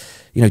because,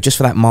 you know, just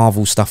for that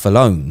Marvel stuff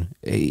alone,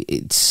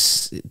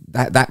 it's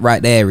that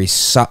right there is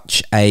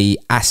such a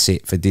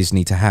asset for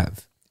Disney to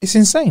have. It's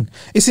insane.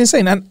 It's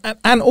insane.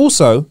 And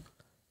also,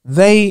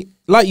 they,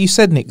 like you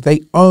said, Nick,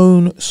 they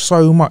own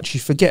so much. You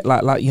forget,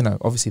 like you know,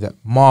 obviously that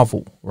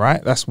Marvel,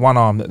 right? That's one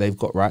arm that they've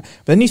got, right?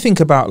 But then you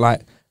think about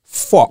like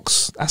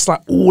Fox. That's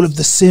like all of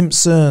the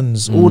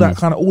Simpsons, all that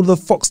kind of, all the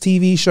Fox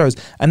TV shows.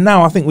 And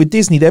now I think with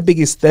Disney,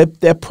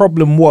 their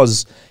problem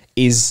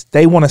is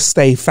they want to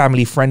stay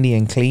family friendly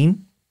and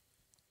clean.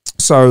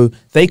 So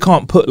they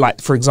can't put,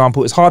 like, for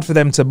example, it's hard for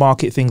them to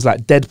market things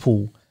like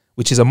Deadpool,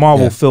 which is a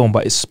Marvel film,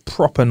 but it's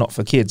proper not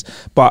for kids.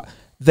 But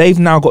they've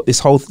now got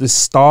this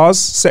stars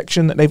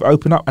section that they've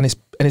opened up, and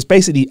it's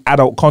basically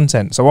adult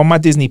content. So on my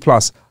Disney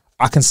Plus,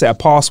 I can set a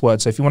password.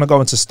 So if you want to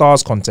go into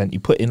stars content, you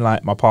put in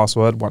like my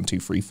password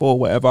 1234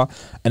 whatever,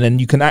 and then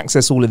you can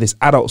access all of this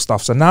adult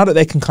stuff. So now that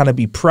they can kind of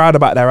be proud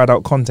about their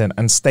adult content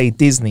and stay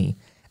Disney,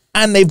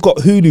 and they've got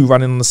Hulu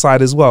running on the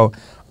side as well.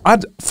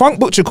 Funk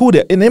Butcher called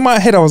it, and in my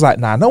head I was like,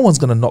 nah, no one's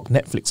gonna knock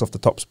Netflix off the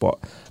top spot.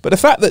 But the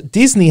fact that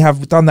Disney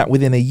have done that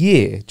within a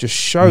year just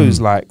shows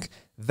like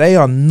they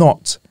are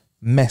not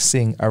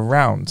messing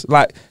around.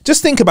 Like,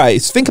 just think about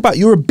it. Think about,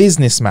 you're a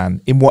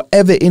businessman in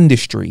whatever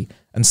industry,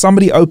 and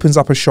somebody opens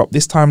up a shop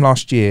this time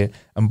last year,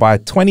 and by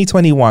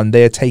 2021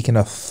 they are taking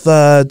a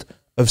third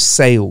of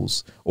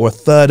sales or a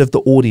third of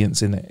the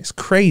audience in it. It's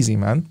crazy,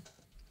 man.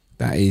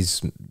 That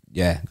is,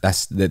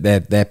 that's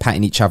they're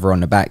patting each other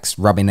on the backs,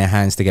 rubbing their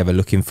hands together,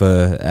 looking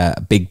for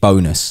a big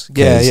bonus.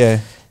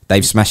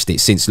 They've smashed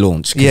it since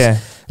launch.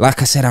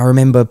 Like I said, I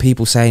remember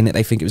people saying that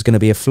they think it was going to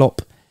be a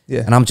flop.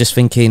 And I'm just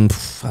thinking,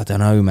 I don't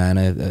know, man.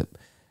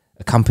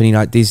 A company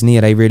like Disney,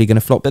 are they really going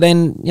to flop? But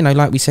then, you know,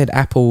 like we said,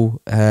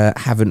 Apple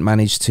haven't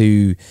managed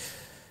to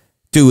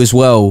do as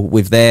well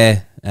with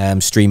their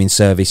streaming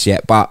service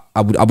yet, but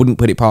I wouldn't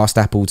put it past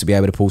Apple to be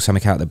able to pull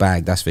something out of the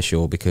bag, that's for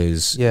sure,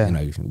 because you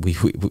know, we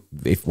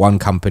if one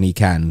company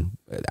can,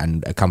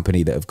 and a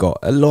company that have got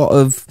a lot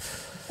of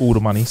all the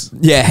monies,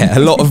 a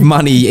lot of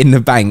money in the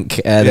bank,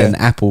 then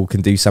Apple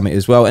can do something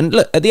as well. And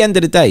look, at the end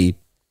of the day,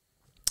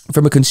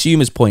 from a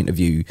consumer's point of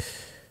view,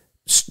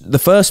 the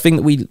first thing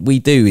that we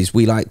do is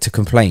we like to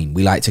complain.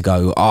 We like to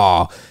go,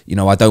 you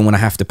know, I don't want to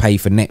have to pay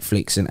for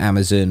Netflix and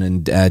Amazon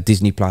and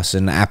Disney Plus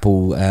and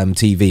Apple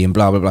TV and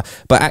blah blah blah.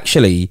 But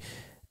actually,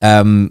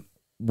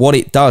 what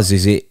it does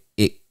is it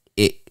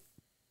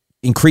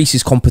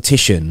increases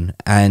competition,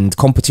 and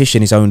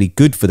competition is only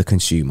good for the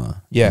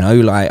consumer. You know,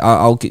 like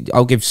I'll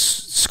give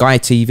Sky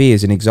TV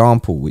as an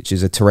example, which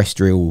is a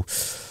terrestrial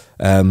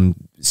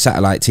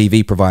satellite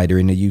TV provider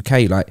in the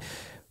UK. Like,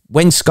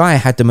 when Sky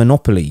had the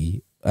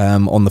monopoly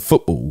on the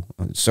football,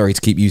 sorry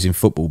to keep using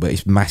football, but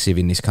it's massive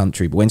in this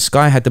country, but when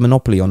Sky had the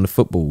monopoly on the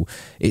football,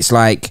 it's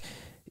like,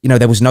 you know,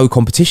 there was no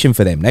competition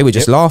for them. They were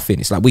just laughing.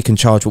 It's like, we can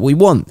charge what we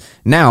want.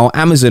 Now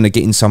Amazon are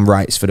getting some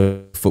rights for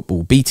the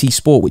football. BT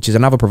Sport, which is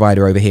another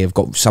provider over here, have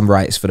got some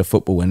rights for the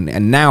football,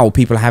 and now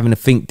people are having to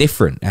think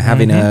different and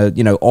having to,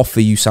 you know,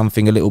 offer you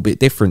something a little bit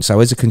different.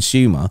 So as a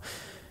consumer,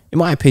 in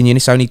my opinion,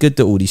 it's only good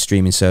that all these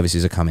streaming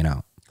services are coming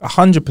out.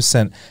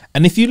 100%.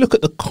 And if you look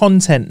at the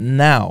content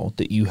now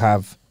that you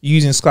have,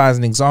 using Sky as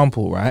an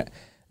example, right,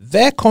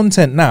 their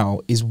content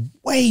now is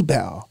way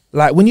better.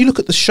 Like when you look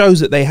at the shows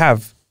that they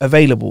have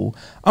available,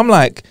 I'm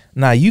like,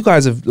 nah, you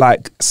guys have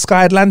like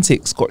Sky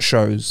Atlantic's got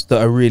shows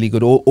that are really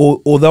good,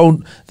 or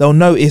they'll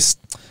notice.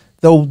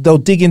 They'll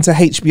dig into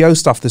HBO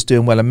stuff that's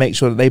doing well and make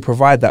sure that they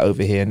provide that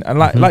over here. And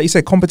like you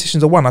said,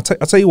 competitions are one. I'll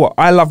tell you what,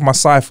 I love my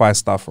sci-fi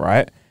stuff,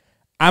 right?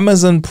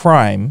 Amazon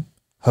Prime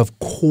have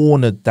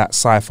cornered that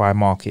sci-fi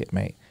market,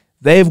 mate.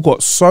 They've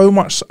got so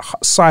much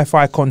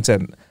sci-fi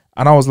content.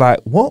 And I was like,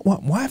 what?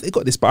 Why have they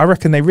got this? But I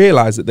reckon they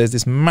realize that there's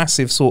this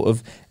massive sort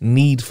of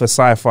need for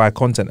sci-fi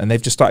content, and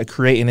they've just started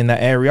creating in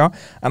that area.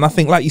 And I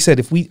think, like you said,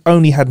 if we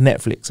only had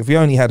Netflix, if we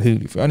only had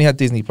Hulu, if we only had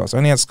Disney Plus,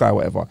 only had Sky,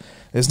 whatever,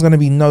 there's going to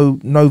be no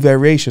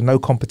variation, no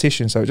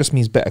competition. So it just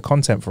means better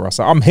content for us.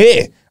 So I'm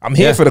here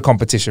for the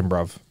competition,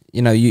 bruv.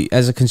 You know, you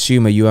as a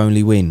consumer, you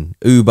only win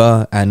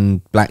Uber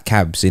and black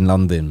cabs in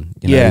London.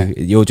 You know,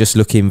 you're just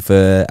looking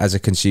for, as a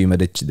consumer,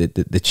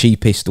 the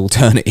cheapest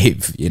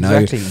alternative. You know,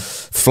 Exactly.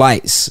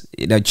 Flights,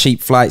 you know,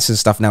 cheap flights and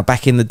stuff. Now,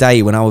 back in the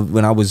day when I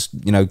was,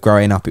 you know,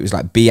 growing up, it was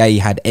like BA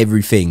had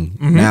everything.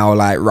 Now,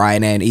 like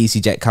Ryanair and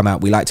EasyJet come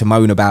out, we like to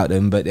moan about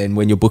them, but then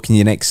when you're booking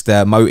your next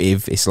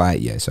motive, it's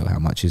like, yeah, so how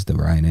much is the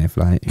Ryanair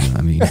flight? You know what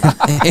I mean?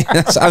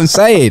 That's what I'm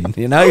saying.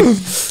 You know,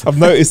 I've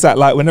noticed that,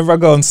 like, whenever I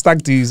go on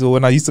stag do's, or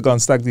when I used to go on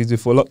stag do's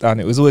before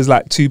lockdown, it was always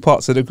like two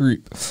parts of the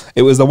group.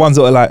 It was the ones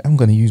that were like, I'm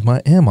going to use my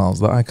air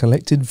miles that I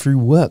collected through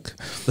work.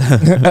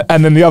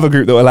 And then the other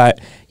group that were like,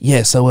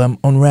 yeah, so on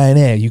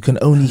Ryanair, you can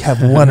only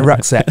have one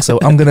rucksack. So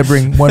I'm going to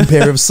bring one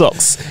pair of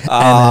socks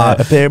and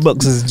a pair of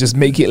boxers and just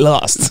make it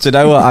last. Do you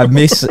know what I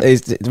miss?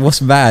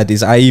 What's mad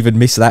is I even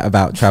miss that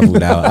about travel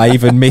now. I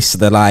even miss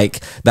the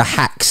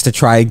hacks to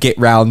try and get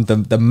round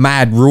the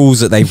mad rules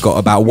that they've got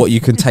about what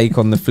you can take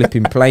on the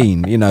flipping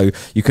plane. You know,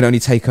 you can only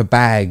take a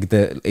bag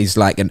that is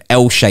like an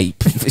L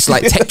shape. It's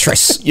like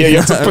Tetris. Yeah, you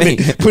have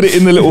to put it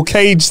in the little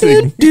cage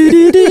thing.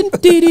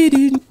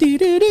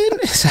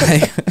 So,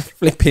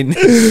 flipping.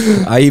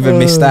 I even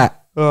missed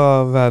that.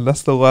 Oh man,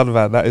 that's the one,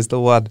 man. That is the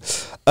one.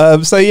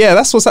 So yeah,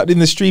 that's what's happening in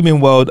the streaming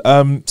world.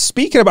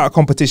 Speaking about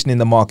competition in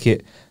the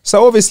market,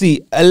 so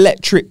obviously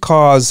electric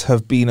cars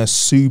have been a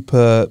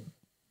super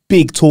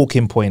big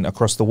talking point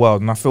across the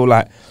world, and I feel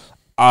like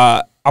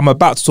I'm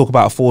about to talk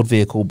about a Ford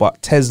vehicle,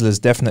 but Tesla's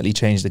definitely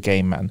changed the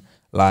game, man.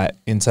 Like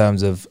in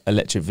terms of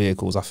electric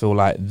vehicles, I feel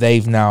like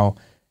they've now,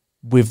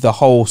 with the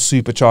whole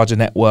supercharger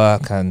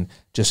network and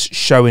just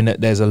showing that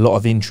there's a lot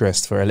of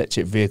interest for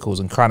electric vehicles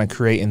and kind of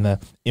creating the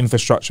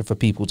infrastructure for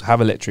people to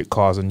have electric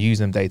cars and use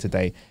them day to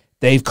day,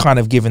 they've kind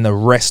of given the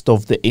rest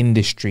of the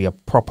industry a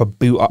proper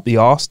boot up the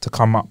arse to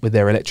come up with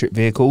their electric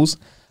vehicles.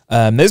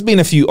 There's been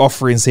a few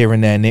offerings here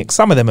and there, Nick.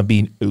 Some of them have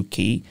been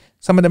okay.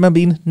 Some of them have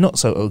been not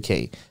so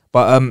okay.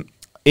 But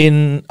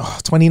in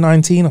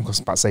 2019, I was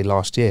about to say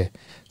last year,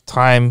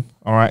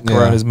 all right,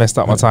 Corona's messed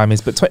up my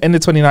timings, but end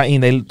of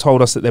 2019 they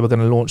told us that they were going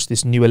to launch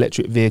this new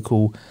electric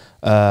vehicle.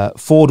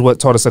 Ford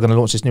told us they're going to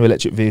launch this new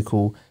electric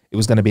vehicle. It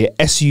was going to be an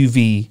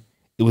SUV,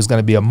 it was going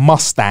to be a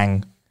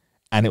Mustang,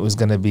 and it was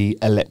going to be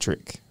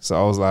electric. So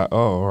I was like,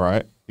 oh, all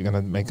right, you're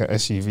going to make an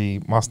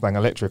SUV Mustang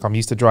electric. I'm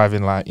used to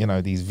driving like, you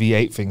know, these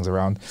V8 things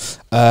around.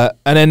 And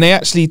then they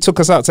actually took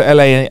us out to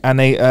LA and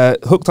they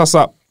hooked us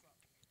up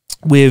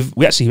with,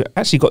 we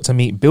actually got to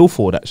meet Bill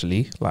Ford,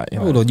 actually. Like, you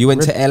know, hold on, you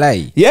went to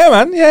LA? Yeah,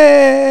 man.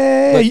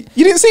 Yeah. You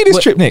didn't see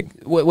this trip, Nick?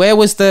 Where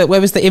was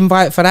the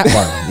invite for that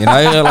one? You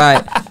know,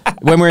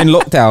 like when we're in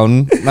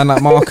lockdown, man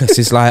like Marcus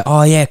is like,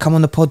 oh yeah, come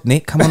on the pod,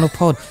 Nick, come on the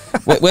pod.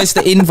 Where's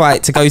the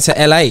invite to go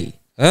to LA?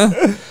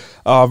 Huh?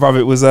 Oh, brother,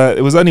 it was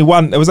only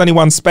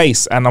one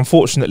space, and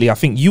unfortunately, I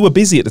think you were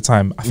busy at the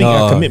time. I think you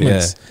had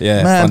commitments,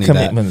 man,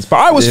 commitments. But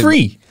I was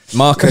free.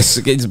 Marcus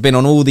has been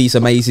on all these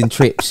amazing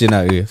trips, you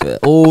know.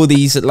 All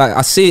these, like,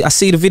 I see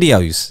the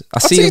videos. I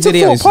see the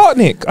videos. Thought Park,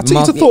 Nick. I took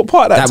you to Thought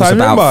Park that time. That was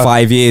about remember?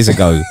 5 years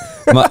ago.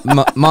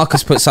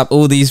 Marcus puts up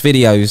all these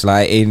videos,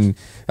 like in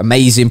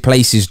amazing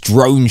places,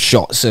 drone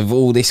shots of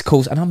all this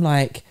course, and I'm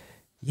like,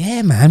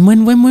 yeah, man.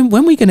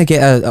 When we gonna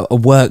get a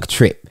work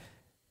trip?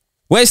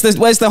 Where's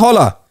the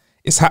holler?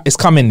 It's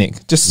coming,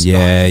 Nick. Just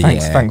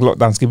thanks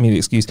lockdown's giving me the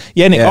excuse.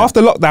 Yeah, Nick. Yeah.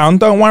 After lockdown,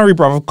 don't worry,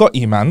 bruv. I've got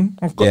you, man.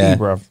 I've got you,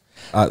 bruv.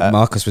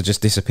 Marcus would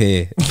just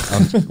disappear.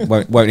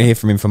 Won't hear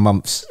from him for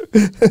months.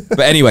 But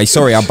anyway,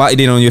 sorry, I butted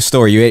in on your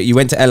story. You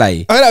went to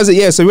LA. Oh, that was it.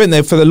 Yeah, so we went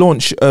there for the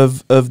launch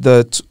of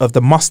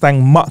the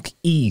Mustang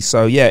Mach-E.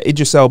 So yeah,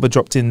 Idris Elba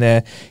dropped in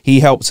there. He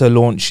helped to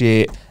launch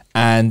it,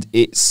 and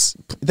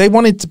they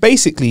wanted to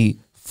basically,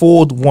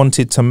 Ford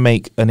wanted to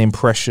make an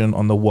impression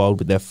on the world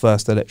with their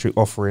first electric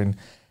offering.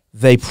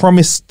 They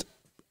promised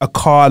a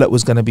car that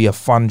was going to be a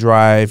fun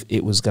drive.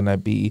 It was going to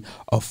be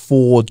a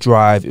Ford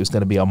drive. It was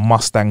going to be a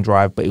Mustang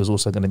drive, but it was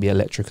also going to be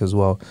electric as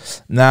well.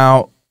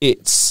 Now,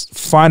 it's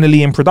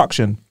finally in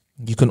production.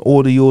 You can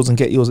order yours and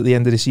get yours at the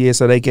end of this year.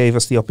 So they gave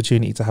us the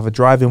opportunity to have a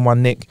drive-in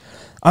one, Nick.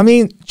 I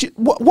mean,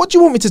 what do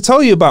you want me to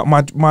tell you about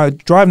my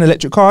driving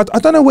electric car? I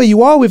don't know where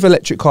you are with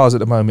electric cars at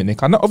the moment,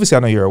 Nick. Obviously,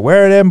 I know you're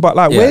aware of them, but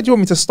like, where do you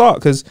want me to start?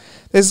 Because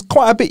there's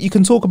quite a bit you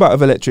can talk about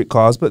of electric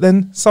cars, but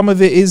then some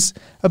of it is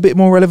a bit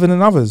more relevant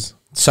than others.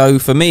 So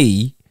for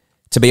me,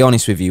 to be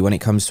honest with you, when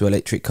it comes to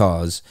electric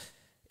cars,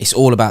 it's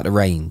all about the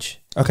range.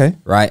 Okay.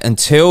 Right?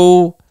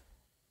 Until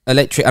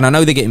electric, and I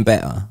know they're getting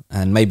better,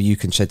 and maybe you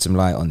can shed some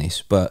light on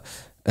this, but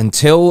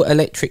until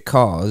electric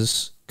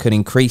cars can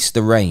increase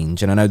the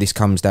range, and I know this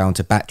comes down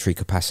to battery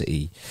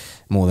capacity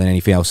more than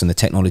anything else and the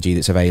technology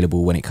that's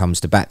available when it comes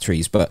to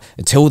batteries, but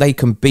until they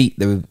can beat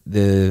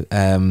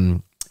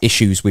the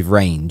issues with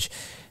range,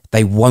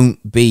 they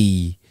won't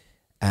be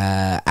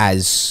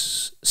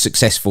as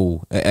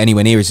successful,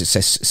 anywhere near as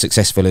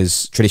successful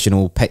as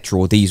traditional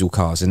petrol or diesel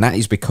cars. And that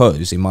is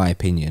because, in my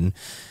opinion,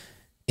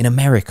 in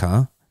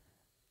America,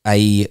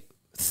 a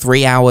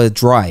 3-hour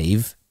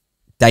drive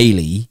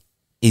daily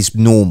is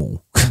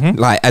normal.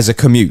 Like as a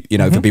commute, you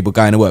know, for people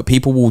going to work,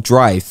 people will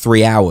drive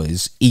 3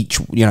 hours each,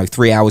 you know,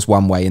 3 hours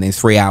one way and then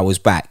 3 hours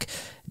back,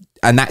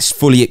 and that's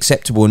fully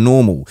acceptable and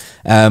normal.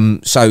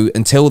 So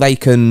until they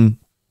can,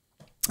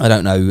 I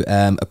don't know,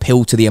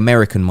 appeal to the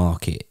American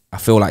market, I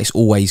feel like it's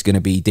always going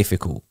to be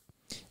difficult.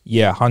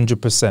 Yeah,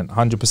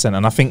 100%.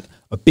 And I think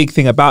a big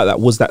thing about that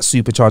was that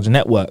supercharger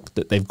network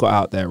that they've got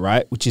out there,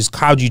 right? Which is,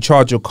 how do you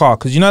charge your car?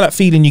 Because you know that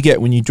feeling you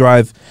get when you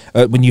drive,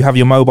 when you have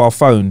your mobile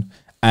phone,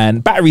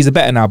 and batteries are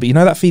better now, but you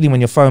know that feeling when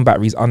your phone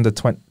battery's under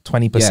 20%?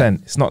 Yeah.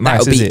 It's not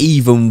nice, is it? That would be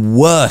even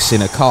worse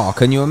in a car.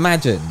 Can you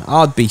imagine?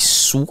 I'd be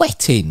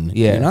sweating,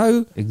 yeah, you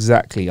know?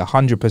 Exactly,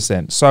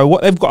 100%. So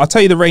what they've got, I'll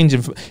tell you the range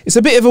of, it's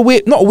a bit of a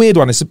weird, not a weird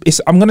one,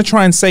 it's I'm going to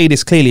try and say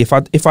this clearly.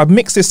 If I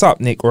mix this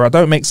up, Nick, or I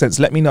don't make sense,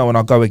 let me know and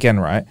I'll go again,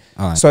 right?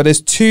 All right. So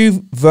there's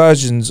two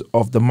versions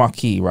of the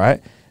Mach-E,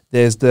 right?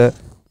 There's the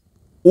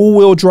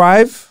all-wheel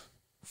drive,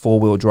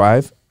 four-wheel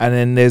drive, and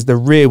then there's the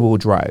rear-wheel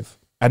drive.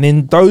 And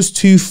in those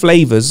two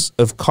flavors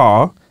of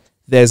car,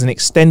 there's an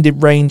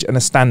extended range and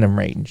a standard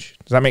range.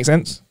 Does that make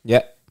sense?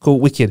 Yeah. Cool,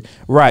 wicked.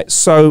 Right,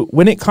 so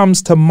when it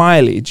comes to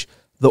mileage,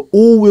 the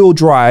all-wheel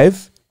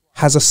drive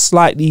has a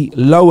slightly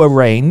lower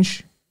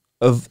range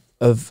of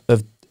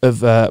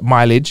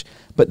mileage,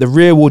 but the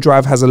rear-wheel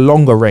drive has a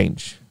longer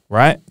range,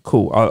 right?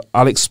 Cool,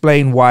 I'll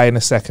explain why in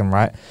a second,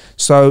 right?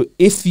 So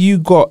if you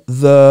got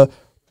the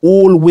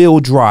all-wheel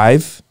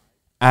drive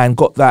and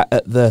got that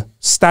at the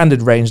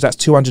standard range, that's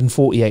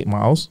 248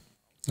 miles.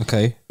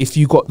 Okay. If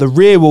you got the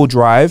rear wheel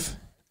drive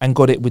and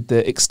got it with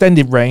the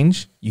extended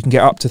range, you can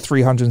get up to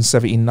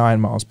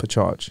 379 miles per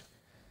charge.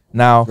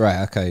 Now,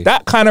 right, okay,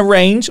 that kind of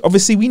range,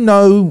 obviously we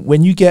know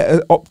when you get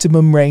an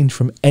optimum range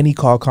from any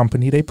car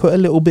company, they put a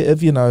little bit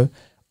of, you know,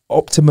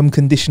 optimum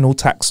conditional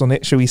tax on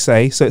it, shall we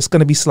say. So it's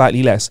going to be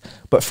slightly less.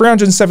 But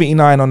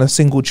 379 on a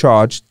single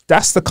charge,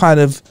 that's the kind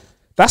of,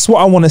 that's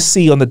what I want to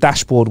see on the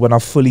dashboard when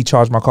I've fully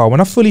charged my car. When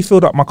I've fully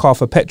filled up my car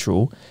for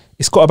petrol,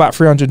 it's got about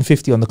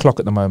 350 on the clock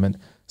at the moment.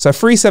 So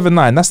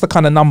 379, that's the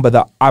kind of number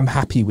that I'm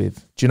happy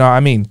with. Do you know what I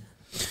mean?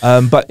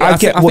 But yeah,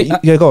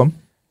 yeah, go on.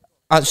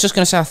 I was just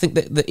going to say, I think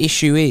that the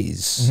issue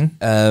is,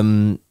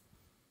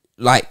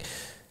 like,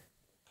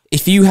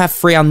 if you have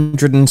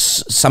 300 and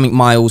something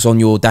miles on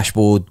your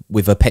dashboard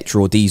with a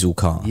petrol or diesel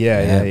car.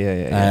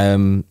 Yeah.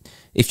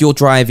 If you're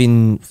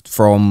driving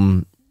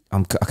from,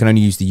 I can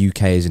only use the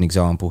UK as an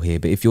example here,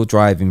 but if you're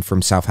driving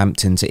from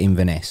Southampton to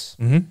Inverness,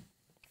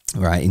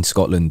 right, in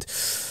Scotland,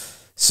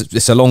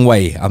 it's a long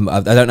way. I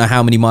don't know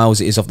how many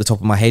miles it is off the top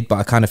of my head, but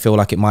I kind of feel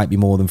like it might be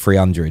more than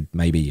 300,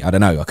 maybe. I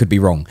don't know. I could be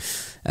wrong.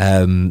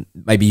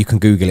 Maybe you can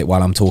Google it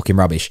while I'm talking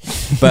rubbish.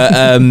 But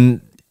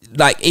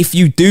like, if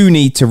you do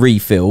need to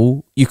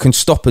refill, you can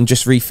stop and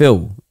just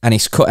refill, and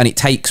it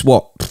takes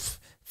what,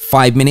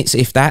 5 minutes,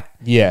 if that.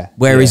 Yeah.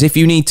 Whereas if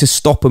you need to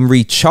stop and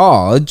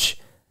recharge,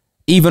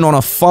 even on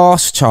a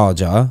fast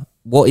charger,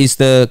 what is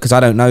the, because I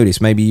don't know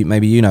this, maybe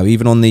you know,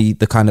 even on the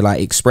kind of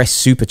like express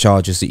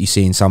superchargers that you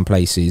see in some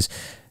places,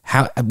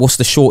 what's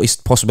the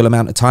shortest possible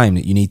amount of time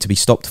that you need to be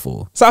stopped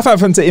for?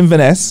 Southampton to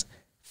Inverness,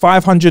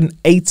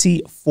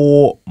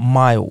 584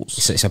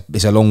 miles.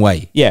 It's a long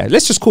way. Yeah,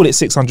 let's just call it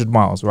 600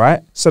 miles,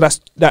 right? So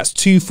that's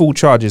 2 full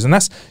charges. And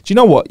do you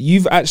know what?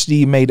 You've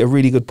actually made a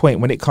really good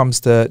point when it comes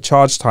to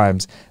charge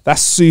times.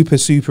 That's super,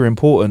 super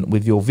important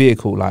with your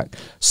vehicle. Like,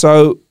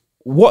 so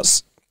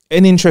what's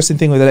an interesting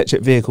thing with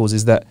electric vehicles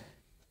is that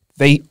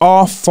there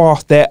are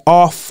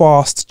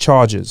fast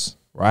chargers,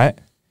 right?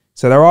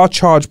 So there are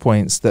charge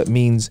points that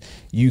means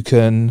you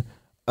can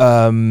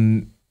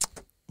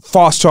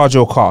fast charge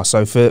your car.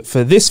 So for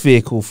this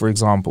vehicle, for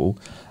example,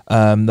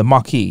 the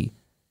Mach-E,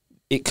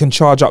 it can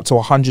charge up to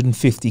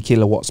 150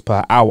 kilowatts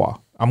per hour.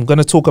 I'm going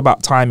to talk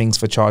about timings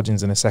for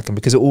chargings in a second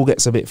because it all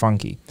gets a bit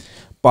funky.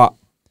 But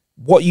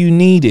what you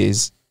need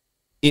is,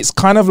 it's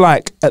kind of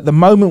like at the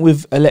moment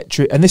with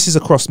electric, and this is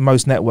across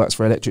most networks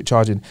for electric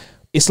charging,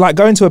 it's like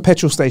going to a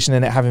petrol station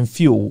and it having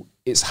fuel.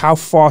 It's how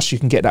fast you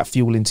can get that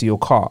fuel into your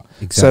car.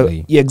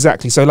 Exactly. So, yeah,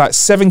 exactly. So like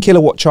 7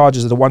 kilowatt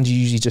chargers are the ones you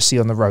usually just see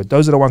on the road.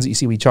 Those are the ones that you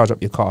see when you charge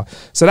up your car.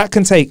 So that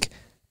can take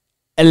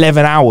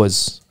 11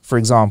 hours, for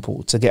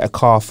example, to get a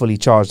car fully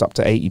charged up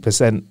to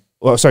 80%,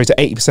 to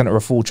 80% or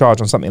a full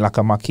charge on something like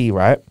a Mach-E,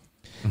 right?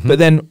 But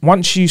then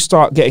once you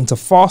start getting to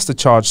faster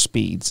charge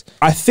speeds,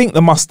 I think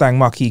the Mustang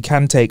Mach-E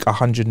can take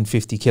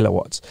 150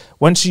 kilowatts.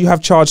 Once you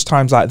have charge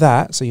times like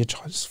that, so your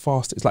charge is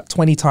fast, it's like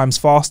 20 times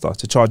faster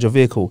to charge your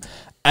vehicle.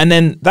 And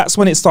then that's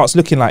when it starts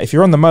looking like, if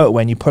you're on the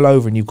motorway and you pull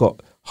over and you've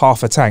got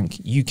half a tank,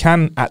 you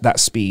can, at that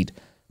speed,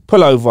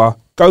 pull over,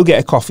 go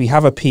get a coffee,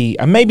 have a pee,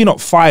 and maybe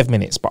not 5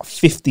 minutes, but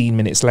 15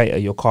 minutes later,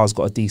 your car's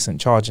got a decent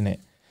charge in it.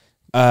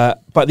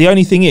 But the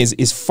only thing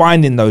is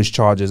finding those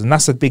chargers, and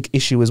that's a big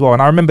issue as well.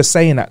 And I remember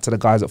saying that to the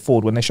guys at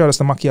Ford when they showed us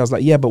the Mach-E. I was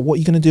like, yeah, but what are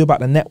you going to do about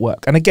the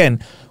network? And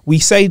again, we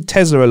say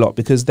Tesla a lot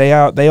because they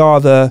are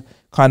the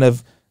kind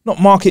of, not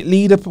market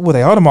leader, well,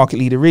 they are the market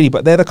leader really,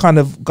 but they're the kind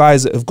of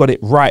guys that have got it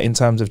right in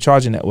terms of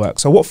charging network.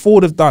 So what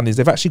Ford have done is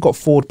they've actually got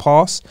Ford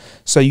Pass.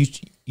 So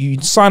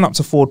you sign up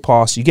to Ford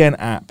Pass, you get an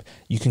app,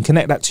 you can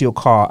connect that to your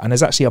car, and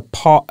there's actually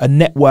a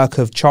network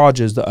of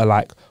chargers that are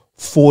like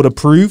Ford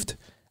approved,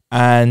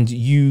 and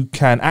you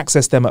can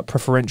access them at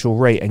preferential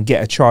rate and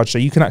get a charge. So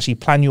you can actually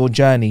plan your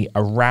journey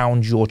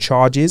around your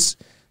charges.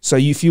 So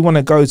if you want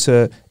to go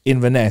to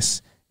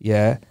Inverness,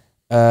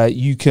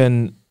 you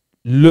can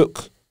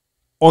look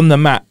on the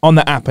map, on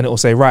the app, and it will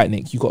say, right,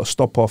 Nick, you got to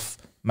stop off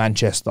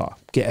Manchester,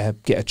 get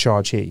a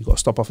charge here. You got to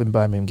stop off in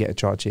Birmingham, get a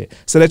charge here.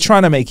 So they're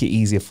trying to make it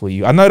easier for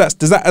you. I know has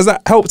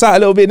that helped out a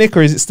little bit, Nick,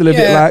 or is it still a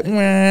bit like,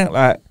 meh,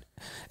 like?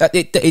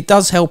 It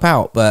does help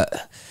out,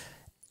 but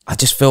I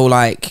just feel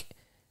like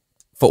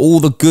for all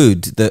the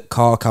good that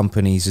car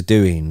companies are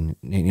doing,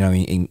 you know,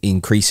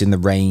 increasing the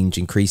range,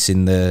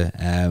 increasing the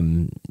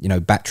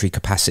battery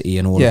capacity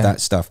and all of that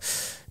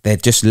stuff, they're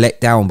just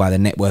let down by the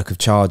network of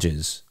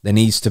chargers. There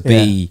needs to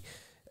be,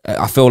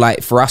 I feel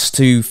like for us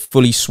to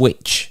fully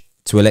switch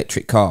to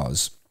electric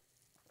cars,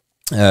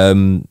 there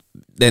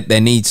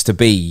needs to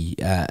be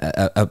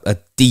a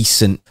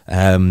decent,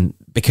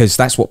 because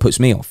that's what puts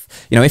me off.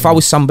 You know, if I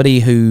was somebody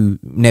who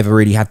never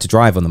really had to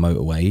drive on the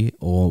motorway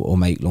or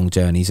make long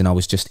journeys and I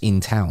was just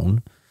in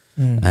town,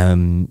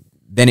 then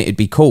it'd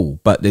be cool.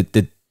 But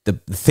the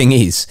thing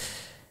is,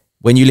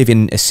 when you live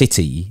in a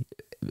city,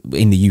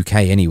 in the UK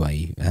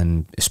anyway,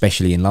 and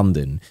especially in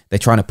London, they're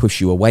trying to push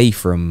you away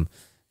from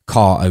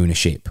car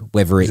ownership,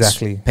 whether it's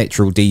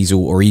petrol,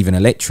 diesel, or even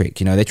electric.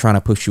 You know, they're trying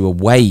to push you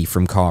away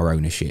from car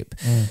ownership.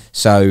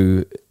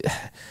 So,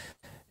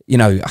 you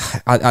know,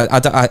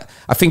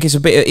 I think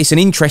it's an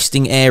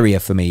interesting area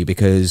for me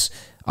because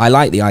I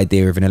like the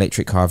idea of an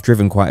electric car. I've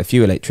driven quite a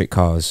few electric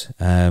cars.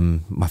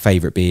 My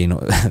favourite being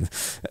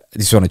this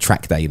is on a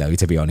track day, though.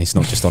 To be honest,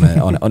 not just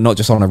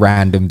on a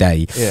random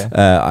day.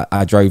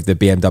 I drove the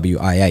BMW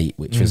i8,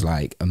 which was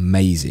like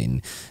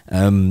amazing.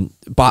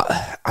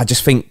 But I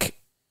just think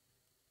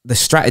the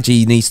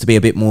strategy needs to be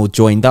a bit more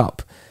joined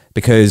up,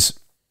 because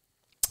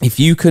if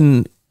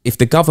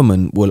the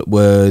government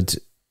would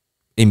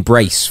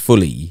embrace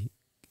fully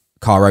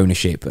car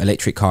ownership,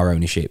 electric car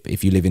ownership,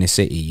 if you live in a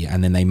city,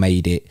 and then they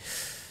made it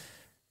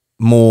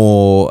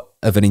more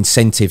of an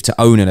incentive to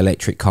own an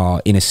electric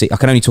car in a city. I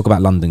can only talk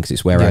about London because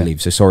it's where I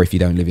live, so sorry if you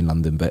don't live in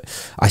London, but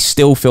I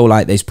still feel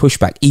like there's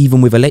pushback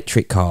even with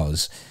electric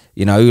cars.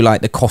 You know,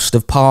 like the cost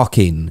of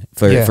parking,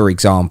 for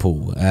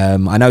example.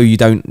 I know you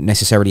don't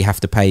necessarily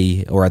have to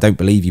pay, or I don't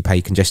believe you pay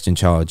congestion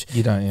charge.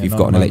 You don't. You've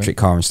got an electric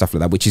car and stuff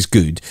like that, which is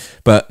good.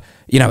 But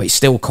you know, it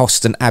still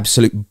costs an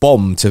absolute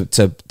bomb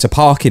to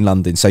park in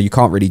London. So you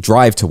can't really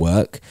drive to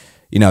work,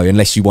 you know,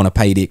 unless you want to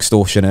pay the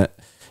extortionate,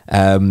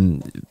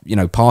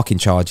 parking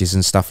charges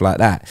and stuff like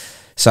that.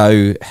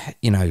 So,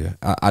 you know,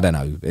 I don't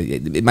know.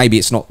 Maybe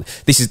it's not.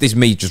 This is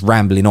me just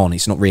rambling on.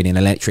 It's not really an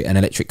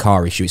electric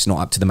car issue. It's not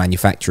up to the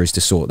manufacturers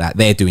to sort that.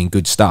 They're doing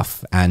good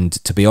stuff, and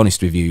to be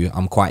honest with you,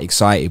 I'm quite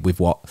excited with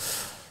what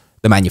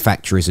the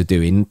manufacturers are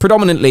doing.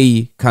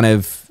 Predominantly, kind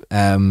of,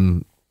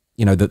 the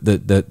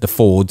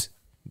Ford.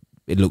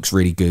 It looks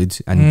really good,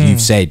 and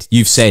you've said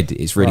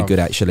it's really good.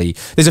 Actually,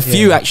 there's a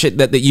few actually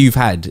that you've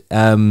had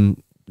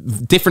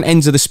different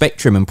ends of the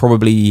spectrum, and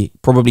probably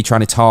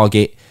trying to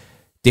target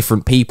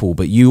different people.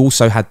 But you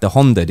also had the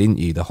Honda, didn't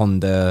you? The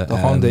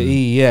Honda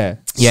E,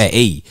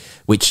 E,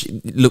 which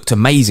looked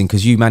amazing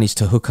because you managed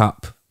to hook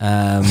up.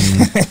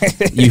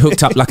 You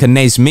hooked up like a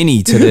NES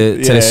Mini to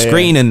the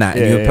screen and that,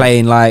 and you were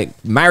playing like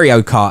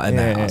Mario Kart and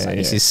that. I was like,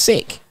 this is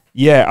sick.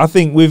 Yeah, I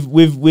think with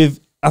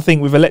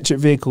electric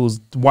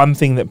vehicles, one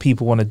thing that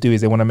people want to do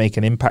is they want to make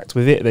an impact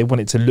with it. They want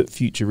it to look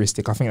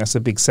futuristic. I think that's a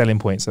big selling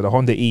point. So the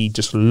Honda E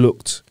just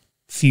looked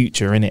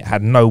future in it,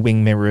 had no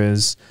wing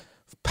mirrors,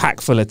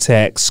 pack full of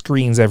tech,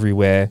 screens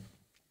everywhere.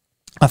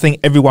 I think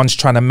everyone's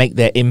trying to make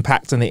their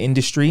impact in the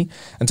industry.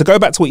 And to go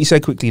back to what you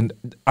said quickly,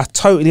 I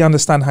totally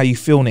understand how you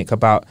feel, Nick,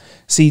 about,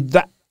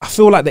 that I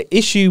feel like the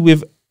issue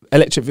with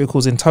electric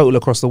vehicles in total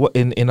across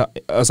the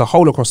as a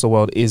whole across the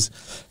world is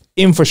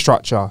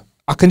infrastructure.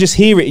 I can just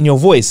hear it in your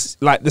voice.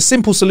 Like, the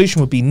simple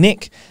solution would be,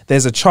 Nick,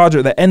 there's a charger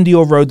at the end of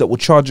your road that will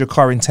charge your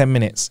car in 10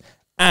 minutes.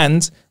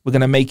 And we're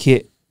going to make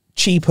it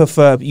cheaper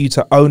for you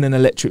to own an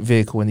electric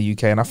vehicle in the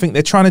UK. And I think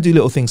they're trying to do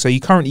little things. So you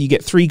get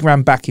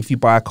 $3,000 back if you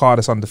buy a car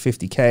that's under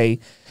 50k.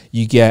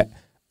 You get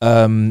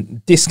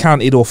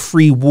discounted or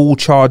free wall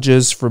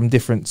chargers from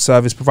different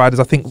service providers.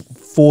 I think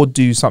Ford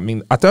do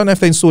something. I don't know if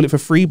they install it for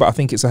free, but I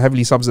think it's a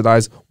heavily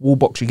subsidized wall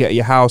box you get at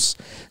your house.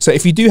 So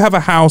if you do have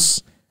a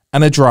house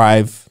and a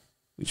drive,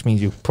 which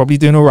means you're probably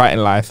doing all right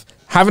in life,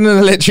 having an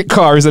electric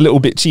car is a little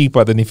bit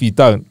cheaper than if you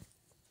don't.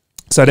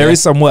 So there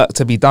is some work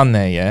to be done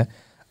there, yeah.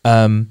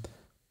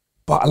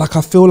 But like,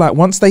 I feel like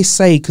once they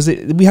say, because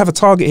we have a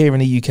target here in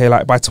the UK,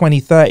 like by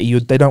 2030,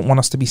 they don't want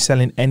us to be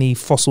selling any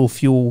fossil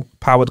fuel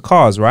powered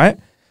cars, right?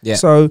 Yeah.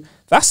 So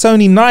that's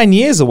only 9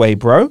 years away,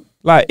 bro.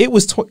 Like it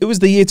was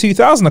the year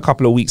 2000 a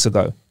couple of weeks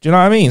ago. Do you know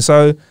what I mean?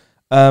 So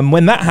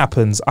when that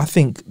happens, I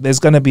think there's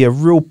going to be a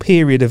real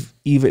period of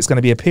either it's going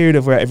to be a period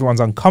of where everyone's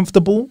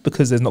uncomfortable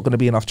because there's not going to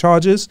be enough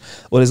chargers,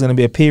 or there's going to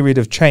be a period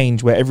of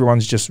change where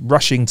everyone's just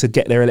rushing to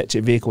get their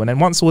electric vehicle. And then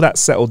once all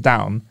that's settled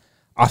down,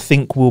 I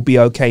think we'll be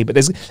okay. But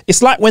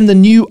it's like when the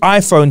new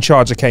iPhone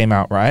charger came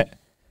out, right?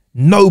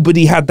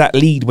 Nobody had that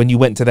lead when you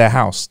went to their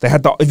house. They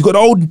had if you got the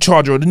old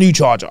charger or the new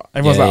charger.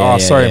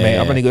 Everyone's sorry, mate,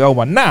 I've only got the old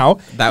one. Now,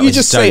 that you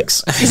just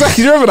jokes. say,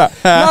 exactly, you remember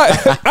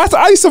that? No,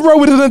 I used to roll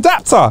with an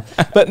adapter.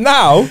 But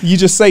now, you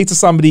just say to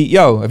somebody,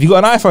 yo, have you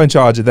got an iPhone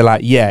charger? They're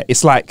like, yeah.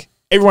 It's like,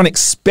 everyone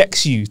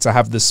expects you to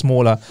have the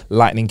smaller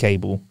lightning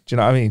cable. Do you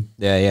know what I mean?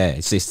 Yeah.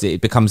 It's just,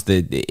 it becomes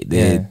the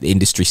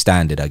industry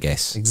standard, I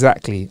guess.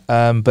 Exactly.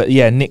 But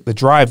yeah, Nick, the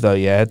drive though,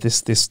 yeah,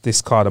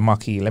 this car, the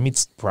Mach-E, let me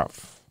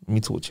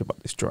talk to you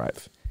about this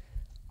drive.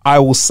 I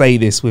will say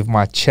this with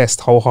my chest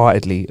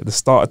wholeheartedly. At the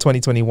start of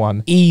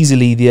 2021,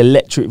 easily the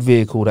electric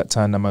vehicle that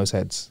turned the most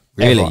heads.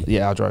 Really? Ever.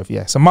 Yeah, I drove.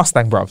 Yeah, it's a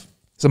Mustang, bruv.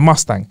 It's a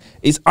Mustang.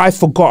 I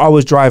forgot I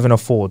was driving a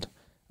Ford,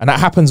 and that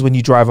happens when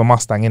you drive a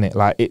Mustang, innit?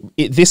 Like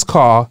this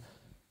car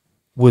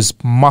was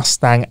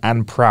Mustang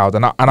and proud,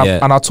 and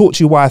I'll talk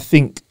to you why I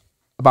think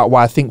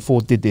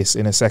Ford did this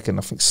in a second.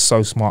 I think it's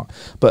so smart.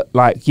 But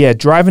like, yeah,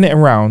 driving it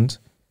around.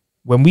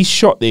 When we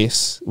shot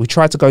this, we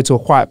tried to go to a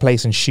quiet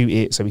place and shoot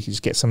it so we could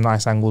just get some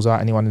nice angles out.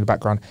 Anyone in the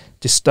background.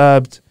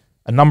 Disturbed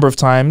a number of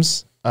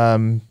times.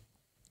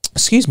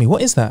 Excuse me,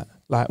 what is that?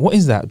 Like, what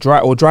is that?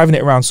 Driving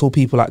it around, saw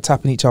people like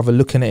tapping each other,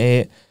 looking at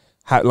it.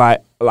 And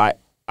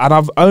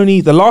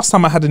the last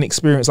time I had an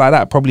experience like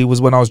that probably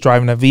was when I was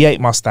driving a V8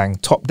 Mustang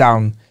top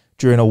down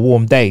during a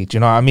warm day. Do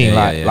you know what I mean?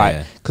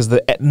 Because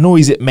the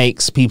noise it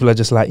makes, people are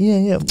just like,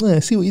 yeah,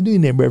 see what you're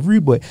doing there, bro,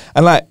 rude boy.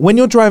 And like, when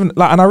you're driving,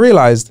 like, and I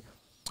realized,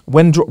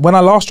 when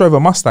I last drove a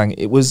Mustang,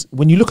 it was,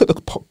 when you look at the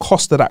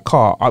cost of that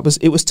car,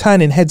 it was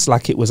turning heads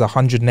like it was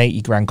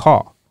 180 grand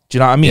car. Do you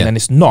know what I mean? Yeah. And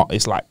it's not.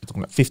 It's like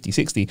 50,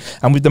 60.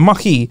 And with the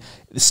Mach-E,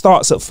 it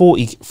starts at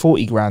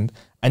 40 grand,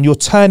 and you're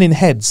turning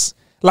heads.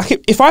 Like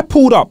if I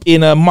pulled up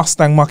in a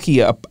Mustang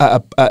Mach-E at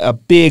a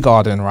beer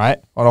garden, right,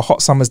 on a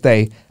hot summer's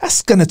day,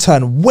 that's gonna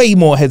turn way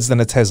more heads than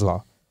a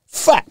Tesla.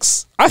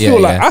 Facts. I feel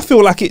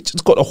like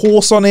it's got a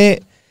horse on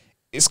it.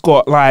 It's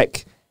got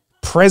like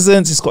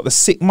presence, it's got the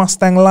sick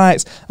Mustang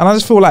lights, and I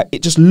just feel like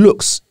it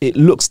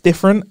looks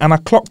different. And I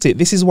clocked it.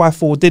 This is why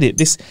Ford did it.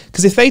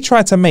 Because if they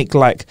tried to make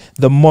like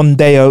the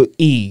Mondeo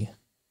E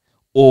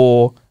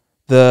or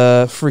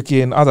the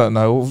freaking I don't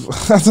know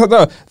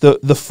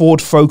the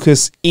Ford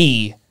Focus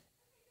E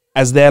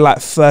as their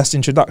like first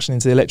introduction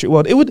into the electric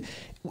world, it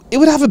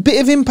would have a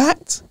bit of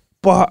impact,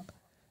 but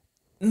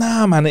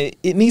nah, man,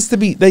 it needs to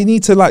be. They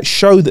need to like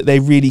show that they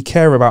really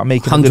care about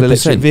making 100%. A good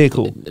electric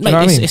vehicle. Mate, you know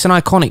what I mean? It's an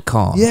iconic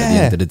car. At the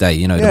end of the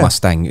day, the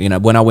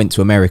Mustang. When I went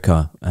to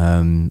America,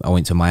 I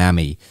went to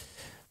Miami.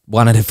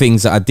 One of the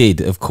things that I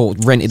did, of course,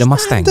 rented a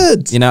Mustang.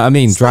 You know what I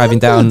mean? Driving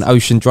down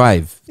Ocean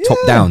Drive, top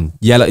down,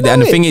 yellow.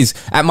 And the thing is,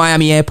 at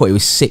Miami Airport, it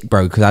was sick,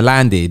 bro, because I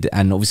landed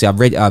and obviously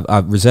I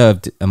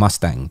reserved a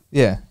Mustang.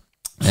 Yeah.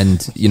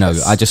 And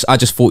I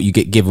just thought you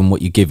get given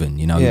what you're given.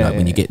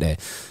 When you get there.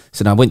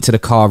 So then I went to the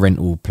car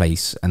rental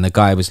place, and the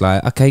guy was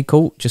like, "Okay,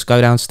 cool, just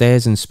go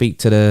downstairs and speak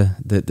to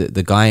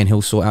the guy, and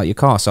he'll sort out your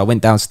car." So I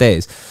went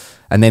downstairs,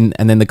 and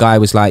then the guy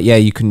was like, "Yeah,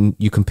 you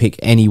can pick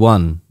any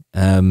one."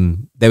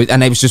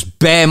 There was just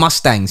bare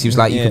Mustangs. He was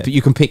like,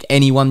 you can pick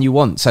any one you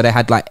want. So they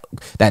had like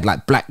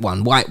black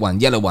one, white one,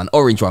 yellow one,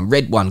 orange one,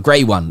 red one,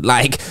 grey one,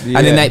 and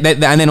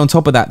then on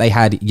top of that they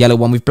had yellow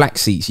one with black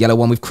seats, yellow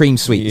one with cream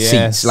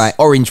seats, like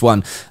orange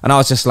one. And I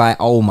was just like,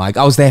 oh my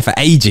God, I was there for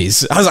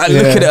ages. I was like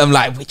looking at them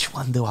like, which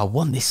one do I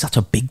want? This is such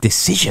a big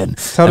decision.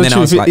 Tell the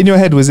truth, in your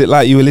head, was it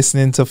like you were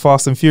listening to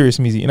Fast and Furious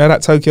music? You know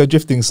that Tokyo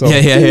drifting song? Yeah.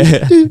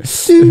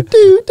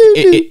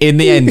 In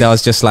the end, I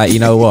was just like, you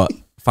know what?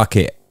 Fuck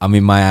it. I'm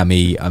in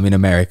Miami. I'm in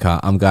America.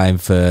 I'm going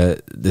for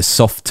the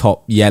soft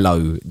top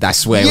yellow.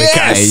 That's where we're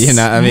going. You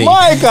know what I mean?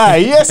 My guy.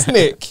 Yes,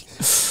 Nick.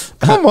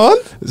 Come on.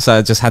 So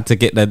I just had to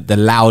get the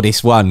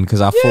loudest one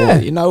because I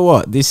thought, you know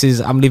what?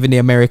 I'm living the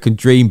American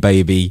dream,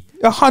 baby.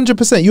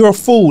 100%. You're a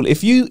fool.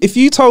 If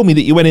you told me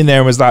that you went in there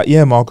and was like,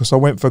 yeah, Marcus, I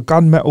went for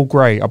gunmetal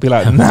grey, I'd be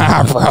like,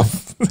 nah, bro.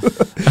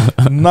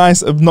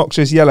 Nice,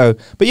 obnoxious yellow.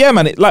 But yeah,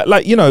 man,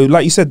 like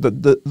you said,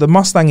 the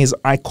Mustang is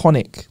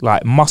iconic.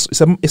 Like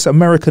it's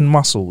American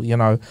muscle,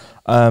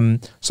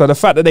 So the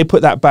fact that they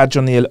put that badge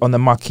on the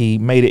Mach-E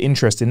made it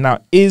interesting. Now,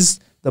 is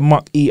the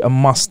Mach-E a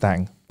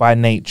Mustang by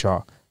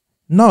nature?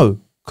 No,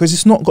 because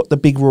it's not got the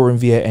big roaring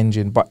V8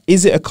 engine. But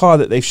is it a car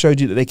that they've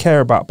showed you that they care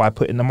about by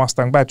putting the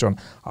Mustang badge on?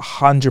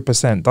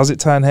 100%. Does it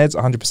turn heads?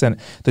 100%.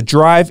 The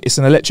drive, it's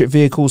an electric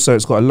vehicle, so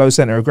it's got a low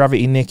center of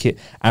gravity,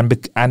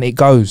 and it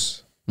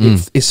goes.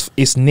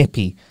 It's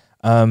nippy.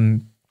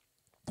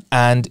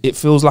 and it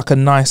feels like a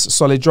nice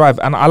solid drive.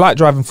 And I like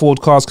driving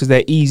Ford cars because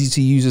they're easy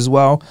to use as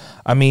well.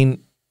 I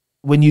mean,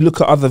 when you look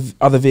at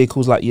other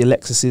vehicles like your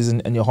Lexuses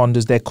and your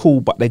Hondas, they're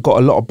cool, but they got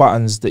a lot of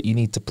buttons that you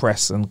need to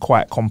press and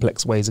quite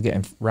complex ways of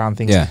getting around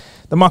things. Yeah.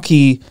 The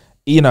Mach-E,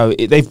 you know,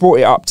 they've brought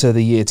it up to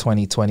the year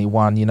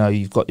 2021. You know,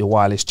 you've got your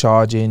wireless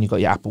charging, you've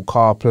got your Apple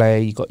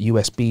CarPlay, you've got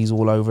USBs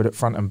all over it,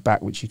 front and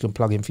back, which you can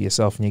plug in for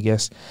yourself and your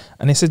guests.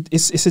 And it's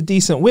a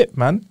decent whip,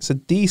 man. It's a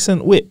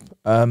decent whip.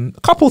 A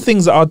couple of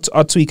things that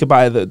I'd tweak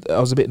about it that I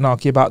was a bit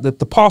narky about.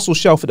 The parcel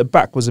shelf at the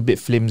back was a bit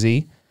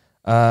flimsy.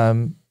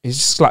 It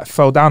just like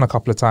fell down a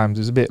couple of times.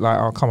 It was a bit like,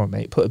 oh, come on,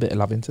 mate, put a bit of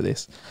love into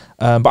this.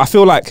 But I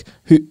feel like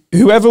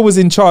whoever was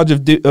in charge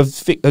of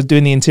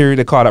doing the interior of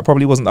the car, that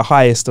probably wasn't the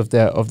highest of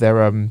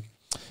their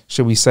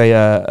shall we say,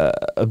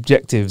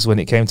 objectives when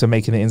it came to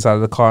making the inside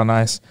of the car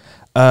nice.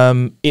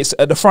 It's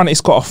at the front.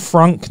 It's got a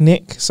frunk,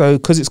 Nick. So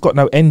because it's got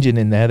no engine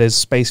in there, there's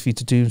space for you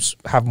to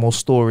have more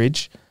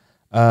storage.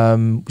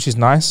 Which is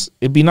nice.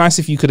 It'd be nice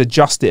if you could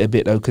adjust it a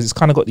bit though, because it's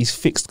kind of got these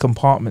fixed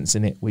compartments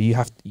in it where you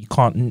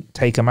can't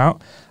take them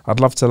out. I'd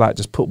love to like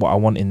just put what I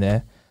want in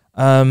there.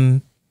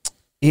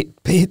 Nick,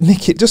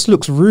 it just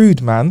looks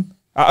rude, man.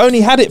 I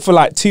only had it for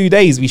like 2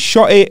 days. We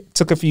shot it,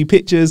 took a few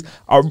pictures.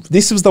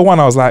 This was the one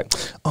I was like,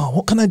 oh,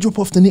 what can I drop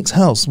off the Nick's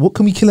house? What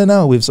can we kill an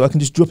hour with so I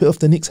can just drop it off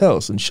the Nick's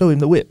house and show him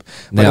the whip?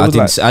 But no,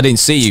 I didn't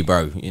see you,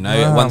 bro. You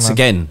know, once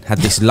again, had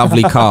this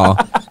lovely car.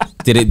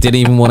 Didn't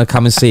even want to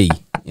come and see,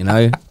 you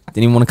know?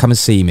 Didn't even want to come and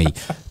see me.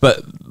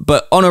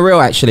 But on a real,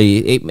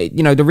 actually,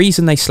 you know, the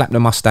reason they slapped the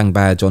Mustang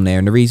badge on there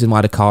and the reason why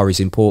the car is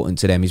important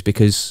to them is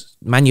because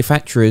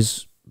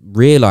manufacturers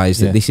realise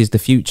that this is the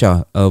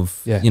future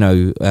of, you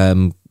know,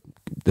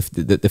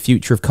 the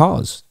future of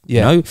cars.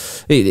 You know,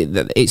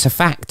 it's a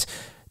fact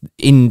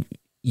in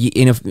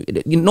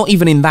not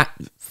even in that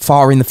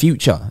far in the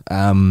future.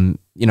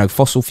 You know,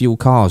 fossil fuel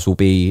cars will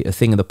be a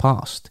thing of the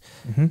past.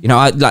 You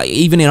know, like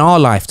even in our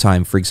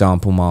lifetime, for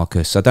example,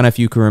 Marcus, I don't know if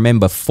you can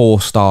remember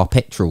 4-star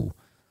petrol.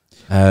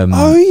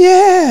 Oh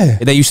yeah,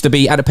 there used to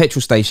be at a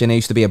petrol station. There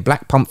used to be a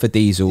black pump for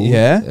diesel,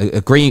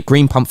 a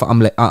green pump for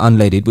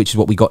unleaded, which is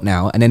what we got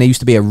now, and then there used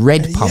to be a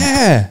red pump,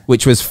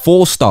 which was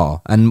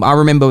 4-star. And I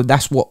remember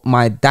that's what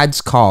my dad's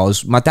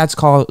cars were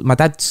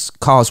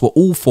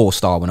all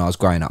 4-star when I was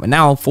growing up, and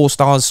now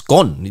 4-star's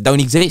gone. It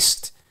don't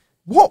exist.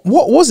 What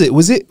was it?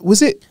 Was it?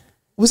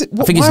 I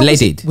think it's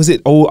leaded. Was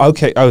it? Oh,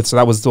 okay. Oh, so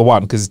that was the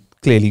one, because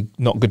clearly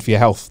not good for your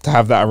health to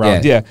have that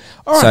around. Yeah.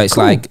 All right, so it's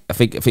cool. Like, I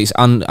think if it's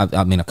I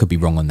mean, I could be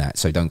wrong on that,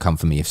 so don't come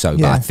for me if so.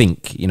 But I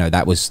think, you know,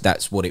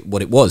 that's what it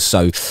was.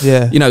 So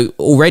you know,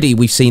 already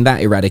we've seen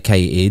that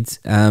eradicated.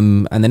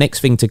 And the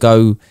next thing to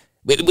go.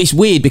 It's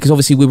weird because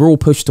obviously we were all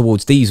pushed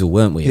towards diesel,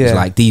 weren't we? It was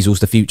like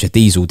diesel's the future,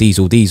 diesel,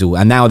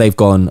 and now they've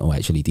gone. Oh,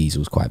 actually,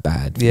 diesel's quite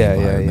bad. For the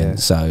environment.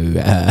 So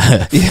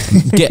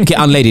get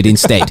unleaded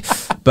instead.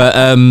 But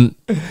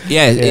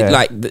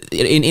like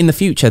in the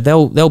future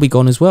they'll be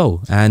gone as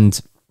well,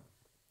 and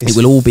it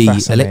will all be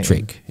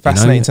electric.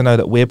 Fascinating to know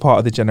that we're part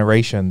of the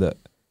generation that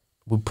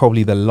we're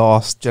probably the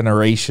last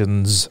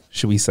generations,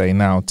 should we say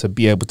now, to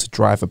be able to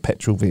drive a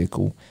petrol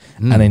vehicle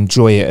and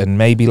enjoy it. And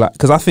maybe like,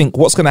 because I think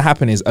what's going to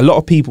happen is a lot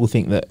of people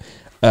think that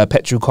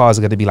petrol cars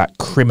are going to be like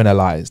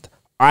criminalized.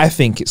 I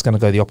think it's going to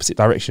go the opposite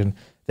direction.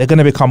 They're going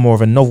to become more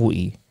of a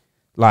novelty.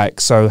 Like,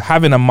 so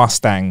having a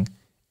Mustang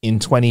in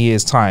 20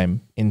 years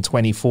time, in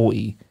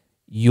 2040,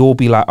 you'll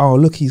be like, oh,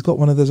 look, he's got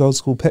one of those old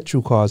school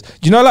petrol cars. Do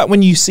you know, like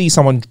when you see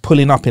someone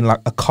pulling up in like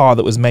a car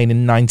that was made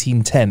in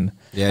 1910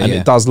 and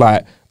it does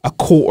like a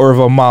 1/4 of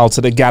a mile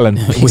to the gallon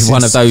with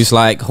one of those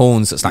like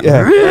horns that's like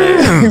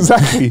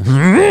exactly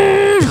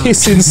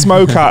hissing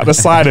smoke out the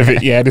side of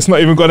it, and it's not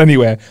even gone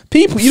anywhere.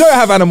 People, you don't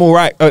have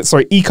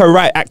eco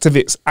right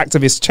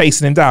activists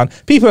chasing him down.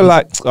 People are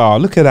like, oh,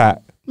 look at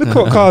that. Look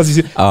what cars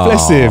he's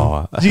bless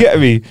him. Do you get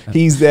me?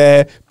 He's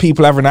there.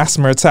 People having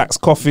asthma attacks,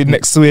 coughing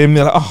next to him.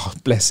 They're like, oh,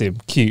 bless him,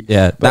 cute.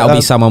 Yeah, that'll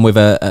be someone with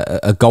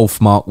a Golf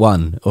Mark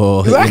 1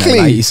 or exactly, you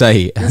know, like you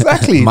say,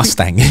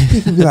 Mustang.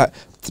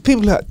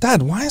 People are like,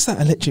 Dad, why is that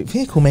electric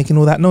vehicle making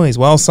all that noise?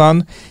 Well,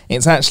 son,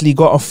 it's actually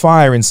got a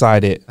fire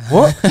inside it.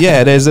 What?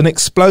 Yeah, there's an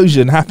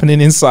explosion happening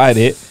inside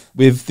it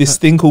with this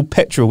thing called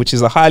petrol, which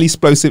is a highly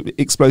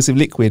explosive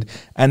liquid,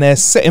 and they're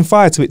setting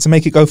fire to it to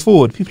make it go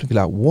forward. People will be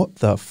like, what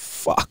the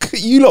fuck?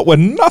 You lot were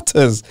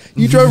nutters.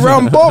 You drove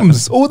around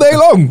bombs all day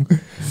long.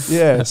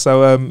 Yeah,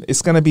 so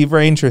it's going to be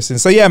very interesting.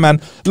 So yeah,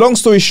 man, long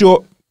story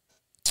short,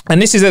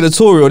 and this is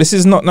editorial, this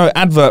is not no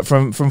advert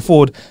from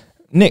Ford.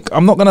 Nick,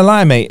 I'm not going to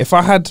lie, mate. If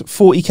I had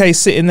 40k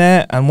sitting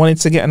there and wanted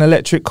to get an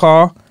electric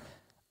car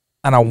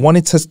and I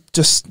wanted to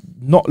just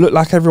not look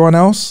like everyone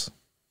else,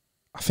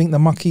 I think the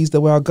Mach-E's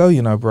the way I go,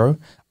 you know, bro.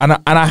 And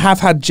I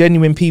have had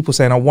genuine people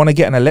saying, I want to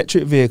get an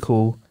electric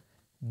vehicle.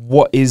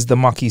 What is the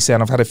Mach-E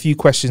saying? I've had a few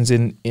questions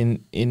in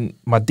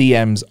my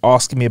DMs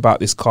asking me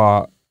about this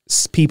car.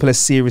 People are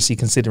seriously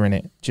considering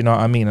it. Do you know what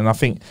I mean? And I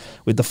think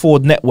with the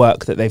Ford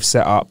network that they've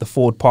set up, the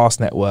Ford Pass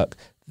network,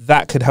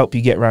 that could help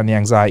you get around the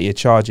anxiety of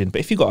charging.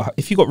 But if you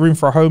got room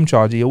for a home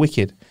charger, you're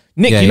wicked.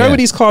 Nick, you know with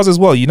these cars as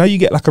well, you know you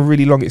get like a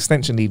really long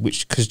extension lead,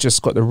 which has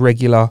just got the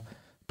regular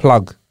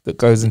plug that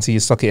goes into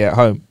your socket at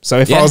home. So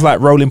if Yeah. I was like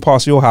rolling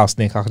past your house,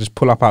 Nick, I could just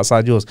pull up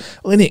outside yours.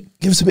 Oh, Nick,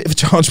 give us a bit of a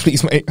charge,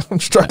 please, mate. I'm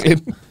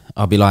struggling.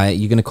 I'll be like,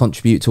 you're going to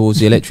contribute towards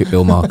the electric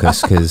bill,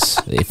 Marcus? Because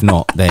if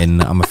not, then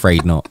I'm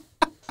afraid not.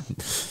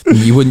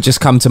 You wouldn't just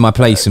come to my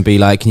place and be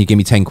like, can you give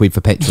me 10 quid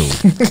for petrol?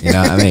 You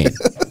know what I mean?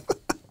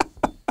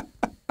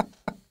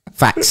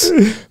 Facts.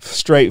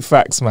 Straight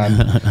facts,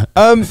 man.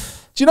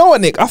 Do you know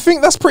what, Nick? I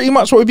think that's pretty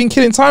much what we've been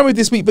killing time with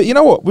this week. But you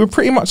know what? We're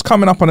pretty much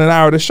coming up on an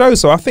hour of the show.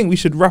 So I think we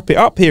should wrap it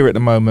up here at the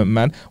moment,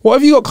 man. What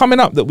have you got coming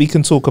up that we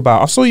can talk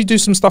about? I saw you do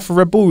some stuff for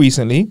Red Bull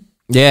recently.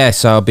 Yeah,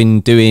 so I've been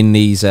doing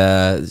these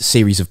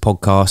series of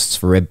podcasts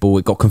for Red Bull.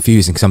 It got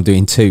confusing because I'm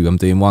doing two. I'm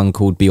doing one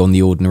called Beyond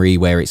the Ordinary,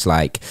 where it's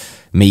like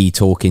me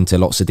talking to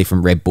lots of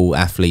different Red Bull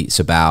athletes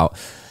about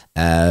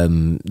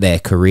their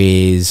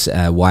careers,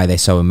 why they're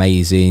so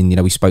amazing. You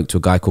know, we spoke to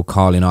a guy called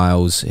Carlin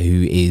Isles,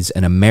 who is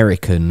an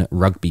American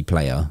rugby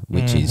player,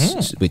 which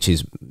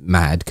is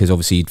mad, because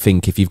obviously you'd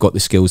think if you've got the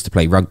skills to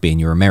play rugby and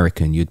you're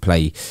American, you'd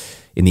play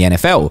in the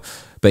NFL.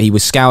 But he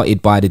was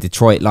scouted by the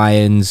Detroit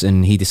Lions,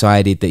 and he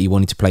decided that he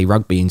wanted to play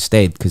rugby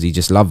instead because he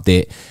just loved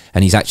it.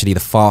 And he's actually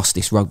the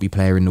fastest rugby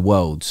player in the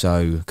world.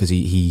 So, because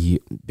he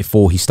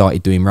before he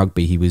started doing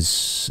rugby, he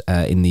was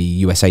in the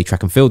USA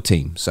track and field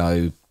team.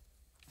 So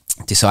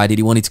decided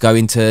he wanted to go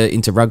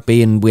into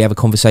rugby, and we have a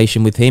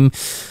conversation with him.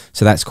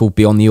 So that's called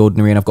Beyond the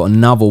Ordinary. And I've got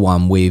another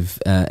one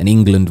with an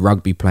England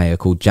rugby player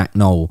called Jack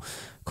Knoll,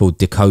 called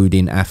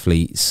Decoding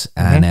Athletes.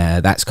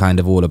 And that's kind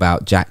of all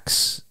about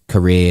Jack's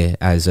career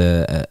as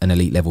an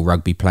elite level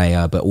rugby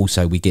player, but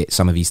also we get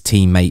some of his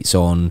teammates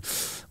on.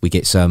 We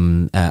get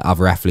some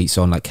other athletes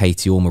on, like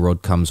Katie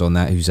Ormerod comes on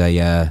that, who's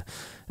a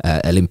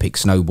Olympic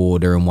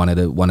snowboarder and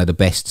one of the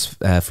best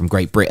from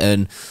Great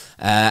Britain.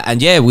 And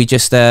yeah, we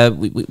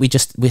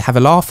have a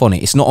laugh on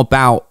it. It's not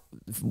about,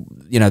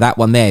 you know, that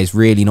one there is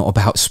really not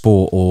about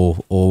sport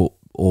or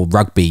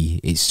rugby.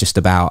 It's just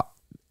about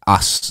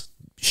us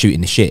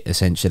shooting the shit,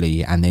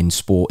 essentially, and then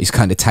sport is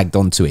kind of tagged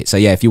onto it. So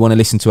yeah, if you want to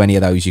listen to any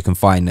of those, you can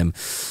find them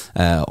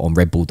on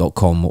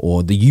redbull.com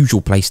or the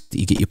usual place that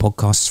you get your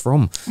podcasts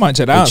from. Might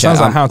check that out.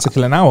 Sounds like How to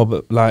Kill an Hour,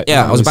 but like,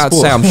 yeah, I was about to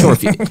say, I'm sure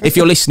if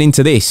you're listening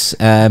to this,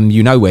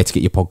 you know where to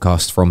get your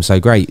podcast from.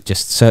 So great,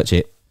 just search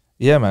it.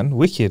 Yeah, man,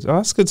 wicked. Oh,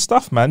 that's good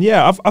stuff, man.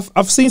 Yeah,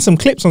 I've seen some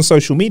clips on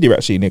social media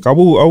actually, Nick. I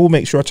will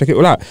make sure I check it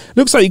all out.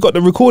 Looks like you got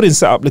the recording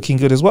set up looking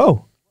good as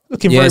well.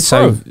 Looking very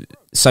pro.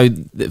 So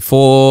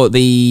for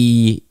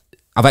the,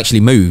 I've actually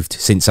moved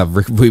since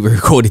we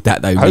recorded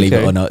that though, believe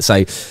it or not.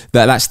 So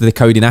that's the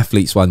Decoding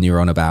Athletes one you're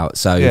on about.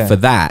 So for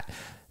that,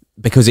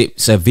 because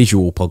it's a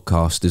visual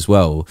podcast as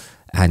well,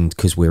 and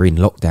because we're in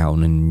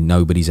lockdown and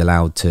nobody's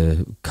allowed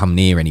to come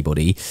near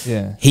anybody,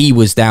 he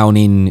was down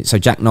in. So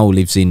Jack Knoll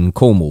lives in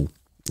Cornwall,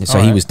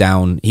 so he was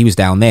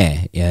down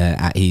there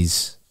at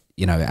his,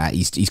 you know,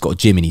 he's got a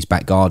gym in his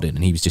back garden,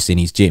 and he was just in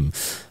his gym.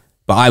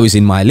 But I was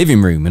in my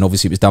living room, and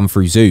obviously it was done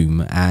through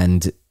Zoom,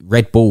 and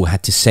Red Bull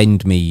had to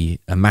send me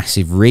a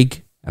massive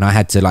rig, and I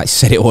had to like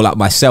set it all up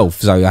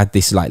myself. So I had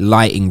this like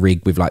lighting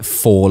rig with like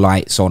 4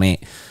 lights on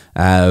it,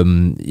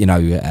 you know,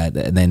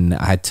 and then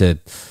I had to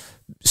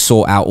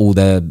sort out all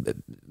the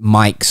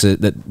mics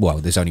well,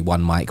 there's only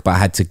one mic, but I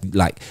had to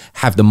like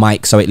have the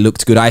mic so it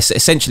looked good. I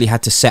essentially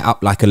had to set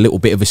up like a little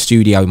bit of a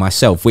studio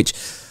myself, which,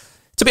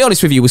 to be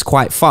honest with you, was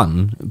quite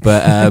fun,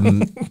 but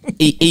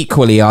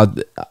equally,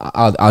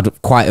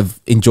 I'd quite have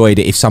enjoyed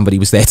it if somebody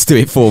was there to do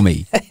it for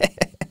me.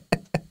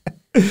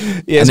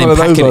 Yeah, it's one of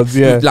those ones,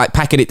 yeah. Like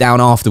packing it down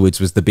afterwards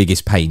was the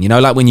biggest pain. You know,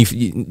 like when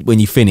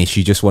you finish,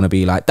 you just want to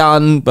be like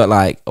done, but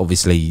like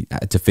obviously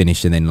to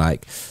finish and then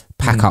like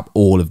pack up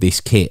all of this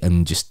kit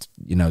and just,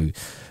 you know,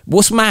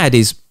 what's mad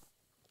is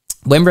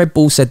when Red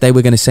Bull said they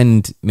were going to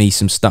send me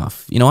some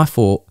stuff. You know, I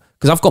thought,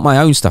 because I've got my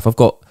own stuff. I've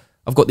got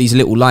these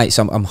little lights.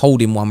 I'm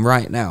holding one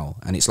right now,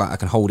 and it's like I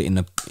can hold it in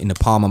the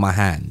palm of my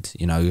hand,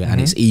 you know,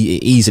 and it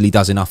easily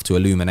does enough to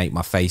illuminate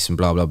my face and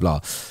blah blah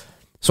blah.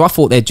 So I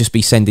thought they'd just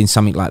be sending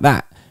something like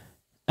that,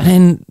 and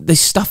then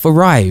this stuff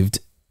arrived.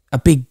 A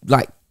big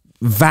like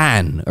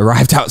van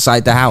arrived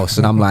outside the house,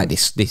 and I'm like,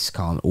 this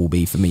can't all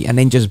be for me. And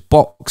then just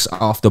box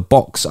after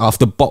box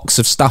after box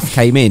of stuff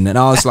came in, and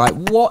I was like,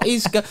 what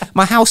is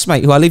my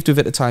housemate who I lived with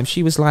at the time,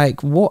 she was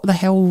like, what the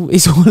hell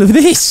is all of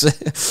this?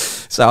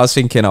 So I was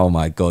thinking, oh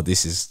my god,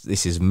 this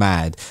is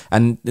mad.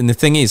 And the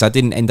thing is, I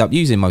didn't end up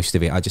using most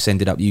of it. I just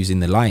ended up using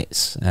the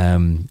lights,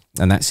 and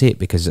that's it,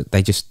 because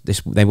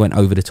they went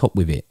over the top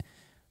with it.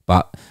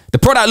 But the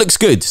product looks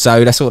good,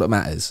 so that's all that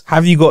matters.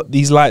 Have you got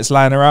these lights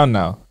lying around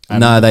now?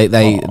 No, I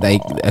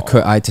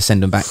had to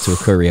send them back to a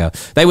courier.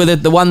 They were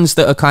the ones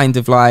that are kind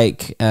of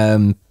like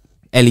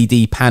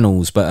LED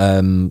panels,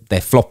 but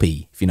they're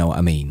floppy, if you know what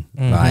I mean.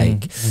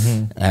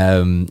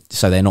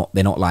 So they're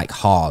not like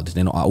hard.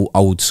 They're not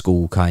old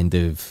school kind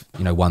of,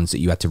 you know, ones that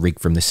you had to rig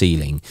from the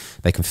ceiling.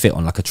 They can fit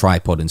on like a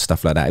tripod and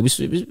stuff like that.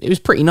 It was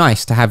pretty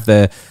nice to have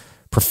the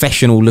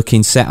professional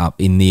looking setup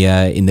in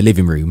the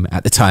living room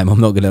at the time. I'm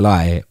not gonna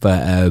lie,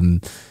 but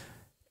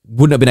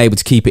wouldn't have been able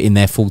to keep it in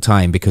there full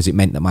time because it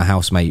meant that my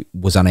housemate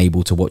was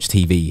unable to watch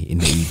TV in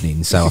the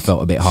evening, so I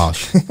felt a bit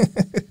harsh.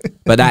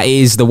 But But that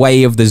is the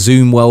way of the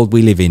Zoom world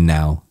we live in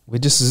now. We're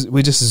just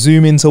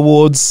zooming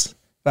towards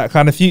that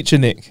kind of future,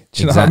 Nick.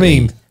 Do you know what I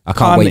mean? I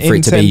can't wait for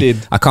it to be.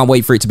 I can't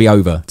wait for it to be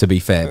over. To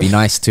be fair, it'd be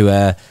nice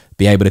to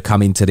be able to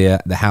come into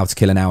the How to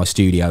Kill an Hour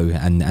studio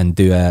and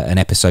do an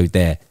episode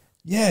there.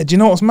 Yeah, do you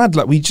know what's mad?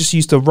 Like, we just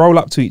used to roll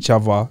up to each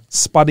other,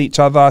 spud each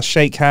other,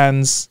 shake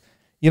hands.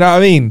 You know what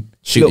I mean?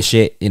 Shoot the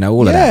shit, you know,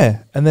 all of that.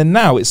 Yeah, and then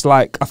now it's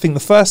like, I think the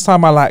first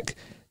time I like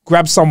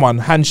grab someone,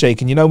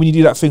 handshake, and you know when you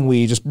do that thing where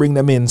you just bring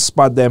them in,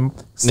 spud them,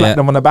 slap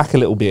them on the back a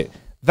little bit.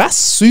 That's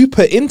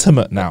super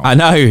intimate now. I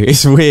know,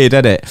 it's weird,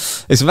 isn't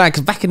it? It's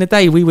like back in the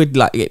day, we would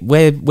like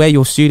where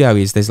your studio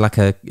is. There's like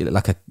a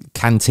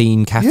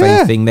canteen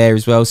cafe thing there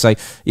as well. So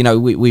you know,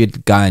 we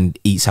would go and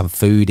eat some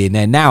food in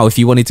there. Now, if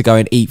you wanted to go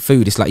and eat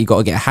food, it's like you got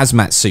to get a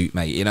hazmat suit,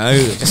 mate. You know,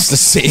 just to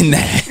sit in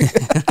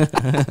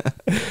there.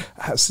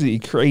 Absolutely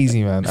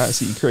crazy, man.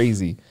 Absolutely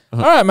crazy. All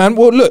right, man.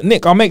 Well, look,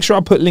 Nick, I'll make sure I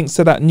put links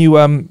to that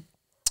new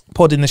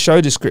pod in the show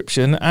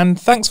description,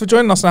 and thanks for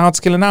joining us on How to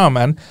Kill an Hour,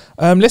 man.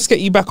 Let's get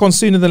you back on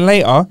sooner than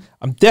later.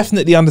 I'm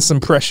definitely under some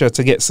pressure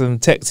to get some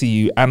tech to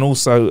you, and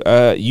also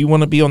you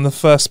want to be on the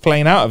first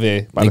plane out of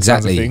here by the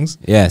sounds of things.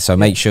 Yeah, so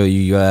make sure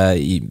you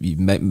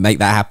make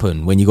that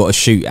happen when you got to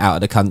shoot out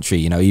of the country,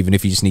 you know, even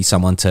if you just need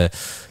someone to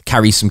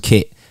carry some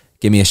kit.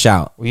 Give me a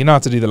shout. Well, you know how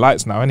to do the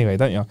lights now anyway,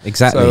 don't you?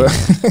 Exactly.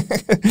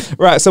 So,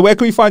 right, so where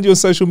can we find you on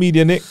social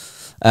media, Nick?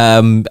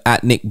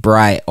 At Nick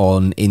Bright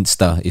on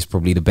Insta is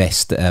probably the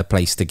best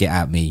place to get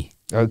at me.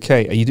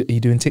 Okay, are you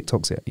doing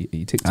TikToks yet? Are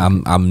you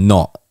TikTok? I'm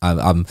not.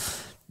 I'm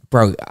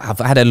bro. I've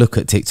had a look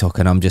at TikTok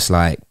and I'm just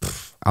like,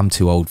 I'm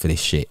too old for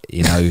this shit.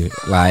 You know,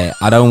 like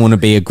I don't want to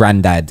be a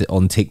granddad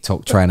on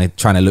TikTok trying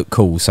to look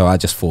cool. So I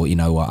just thought, you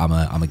know what, I'm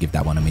gonna give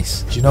that one a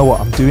miss. Do you know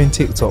what? I'm doing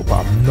TikTok,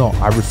 but I'm not.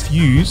 I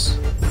refuse.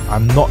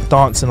 I'm not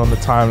dancing on the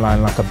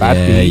timeline like a bad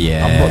bee.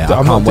 Yeah,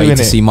 I can't wait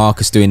to see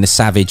Marcus doing the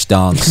savage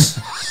dance,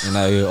 you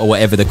know, or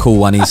whatever the cool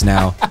one is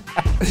now.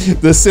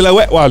 The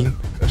silhouette one.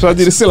 Should I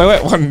do the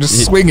silhouette one?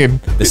 Just swinging.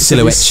 The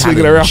silhouette challenge.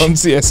 Swinging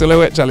around. Yeah,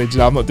 silhouette challenge.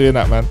 No, I'm not doing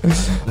that, man.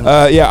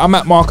 Yeah, I'm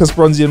at Marcus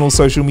Bronzy on all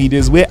social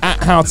medias. We're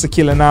at How to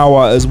Kill an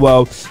Hour as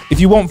well. If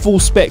you want full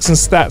specs and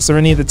stats or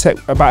any of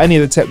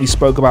the tech we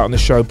spoke about on the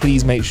show,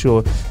 please make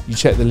sure you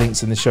check the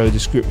links in the show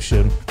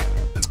description.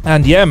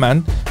 And yeah,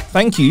 man,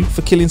 thank you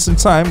for killing some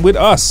time with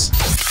us.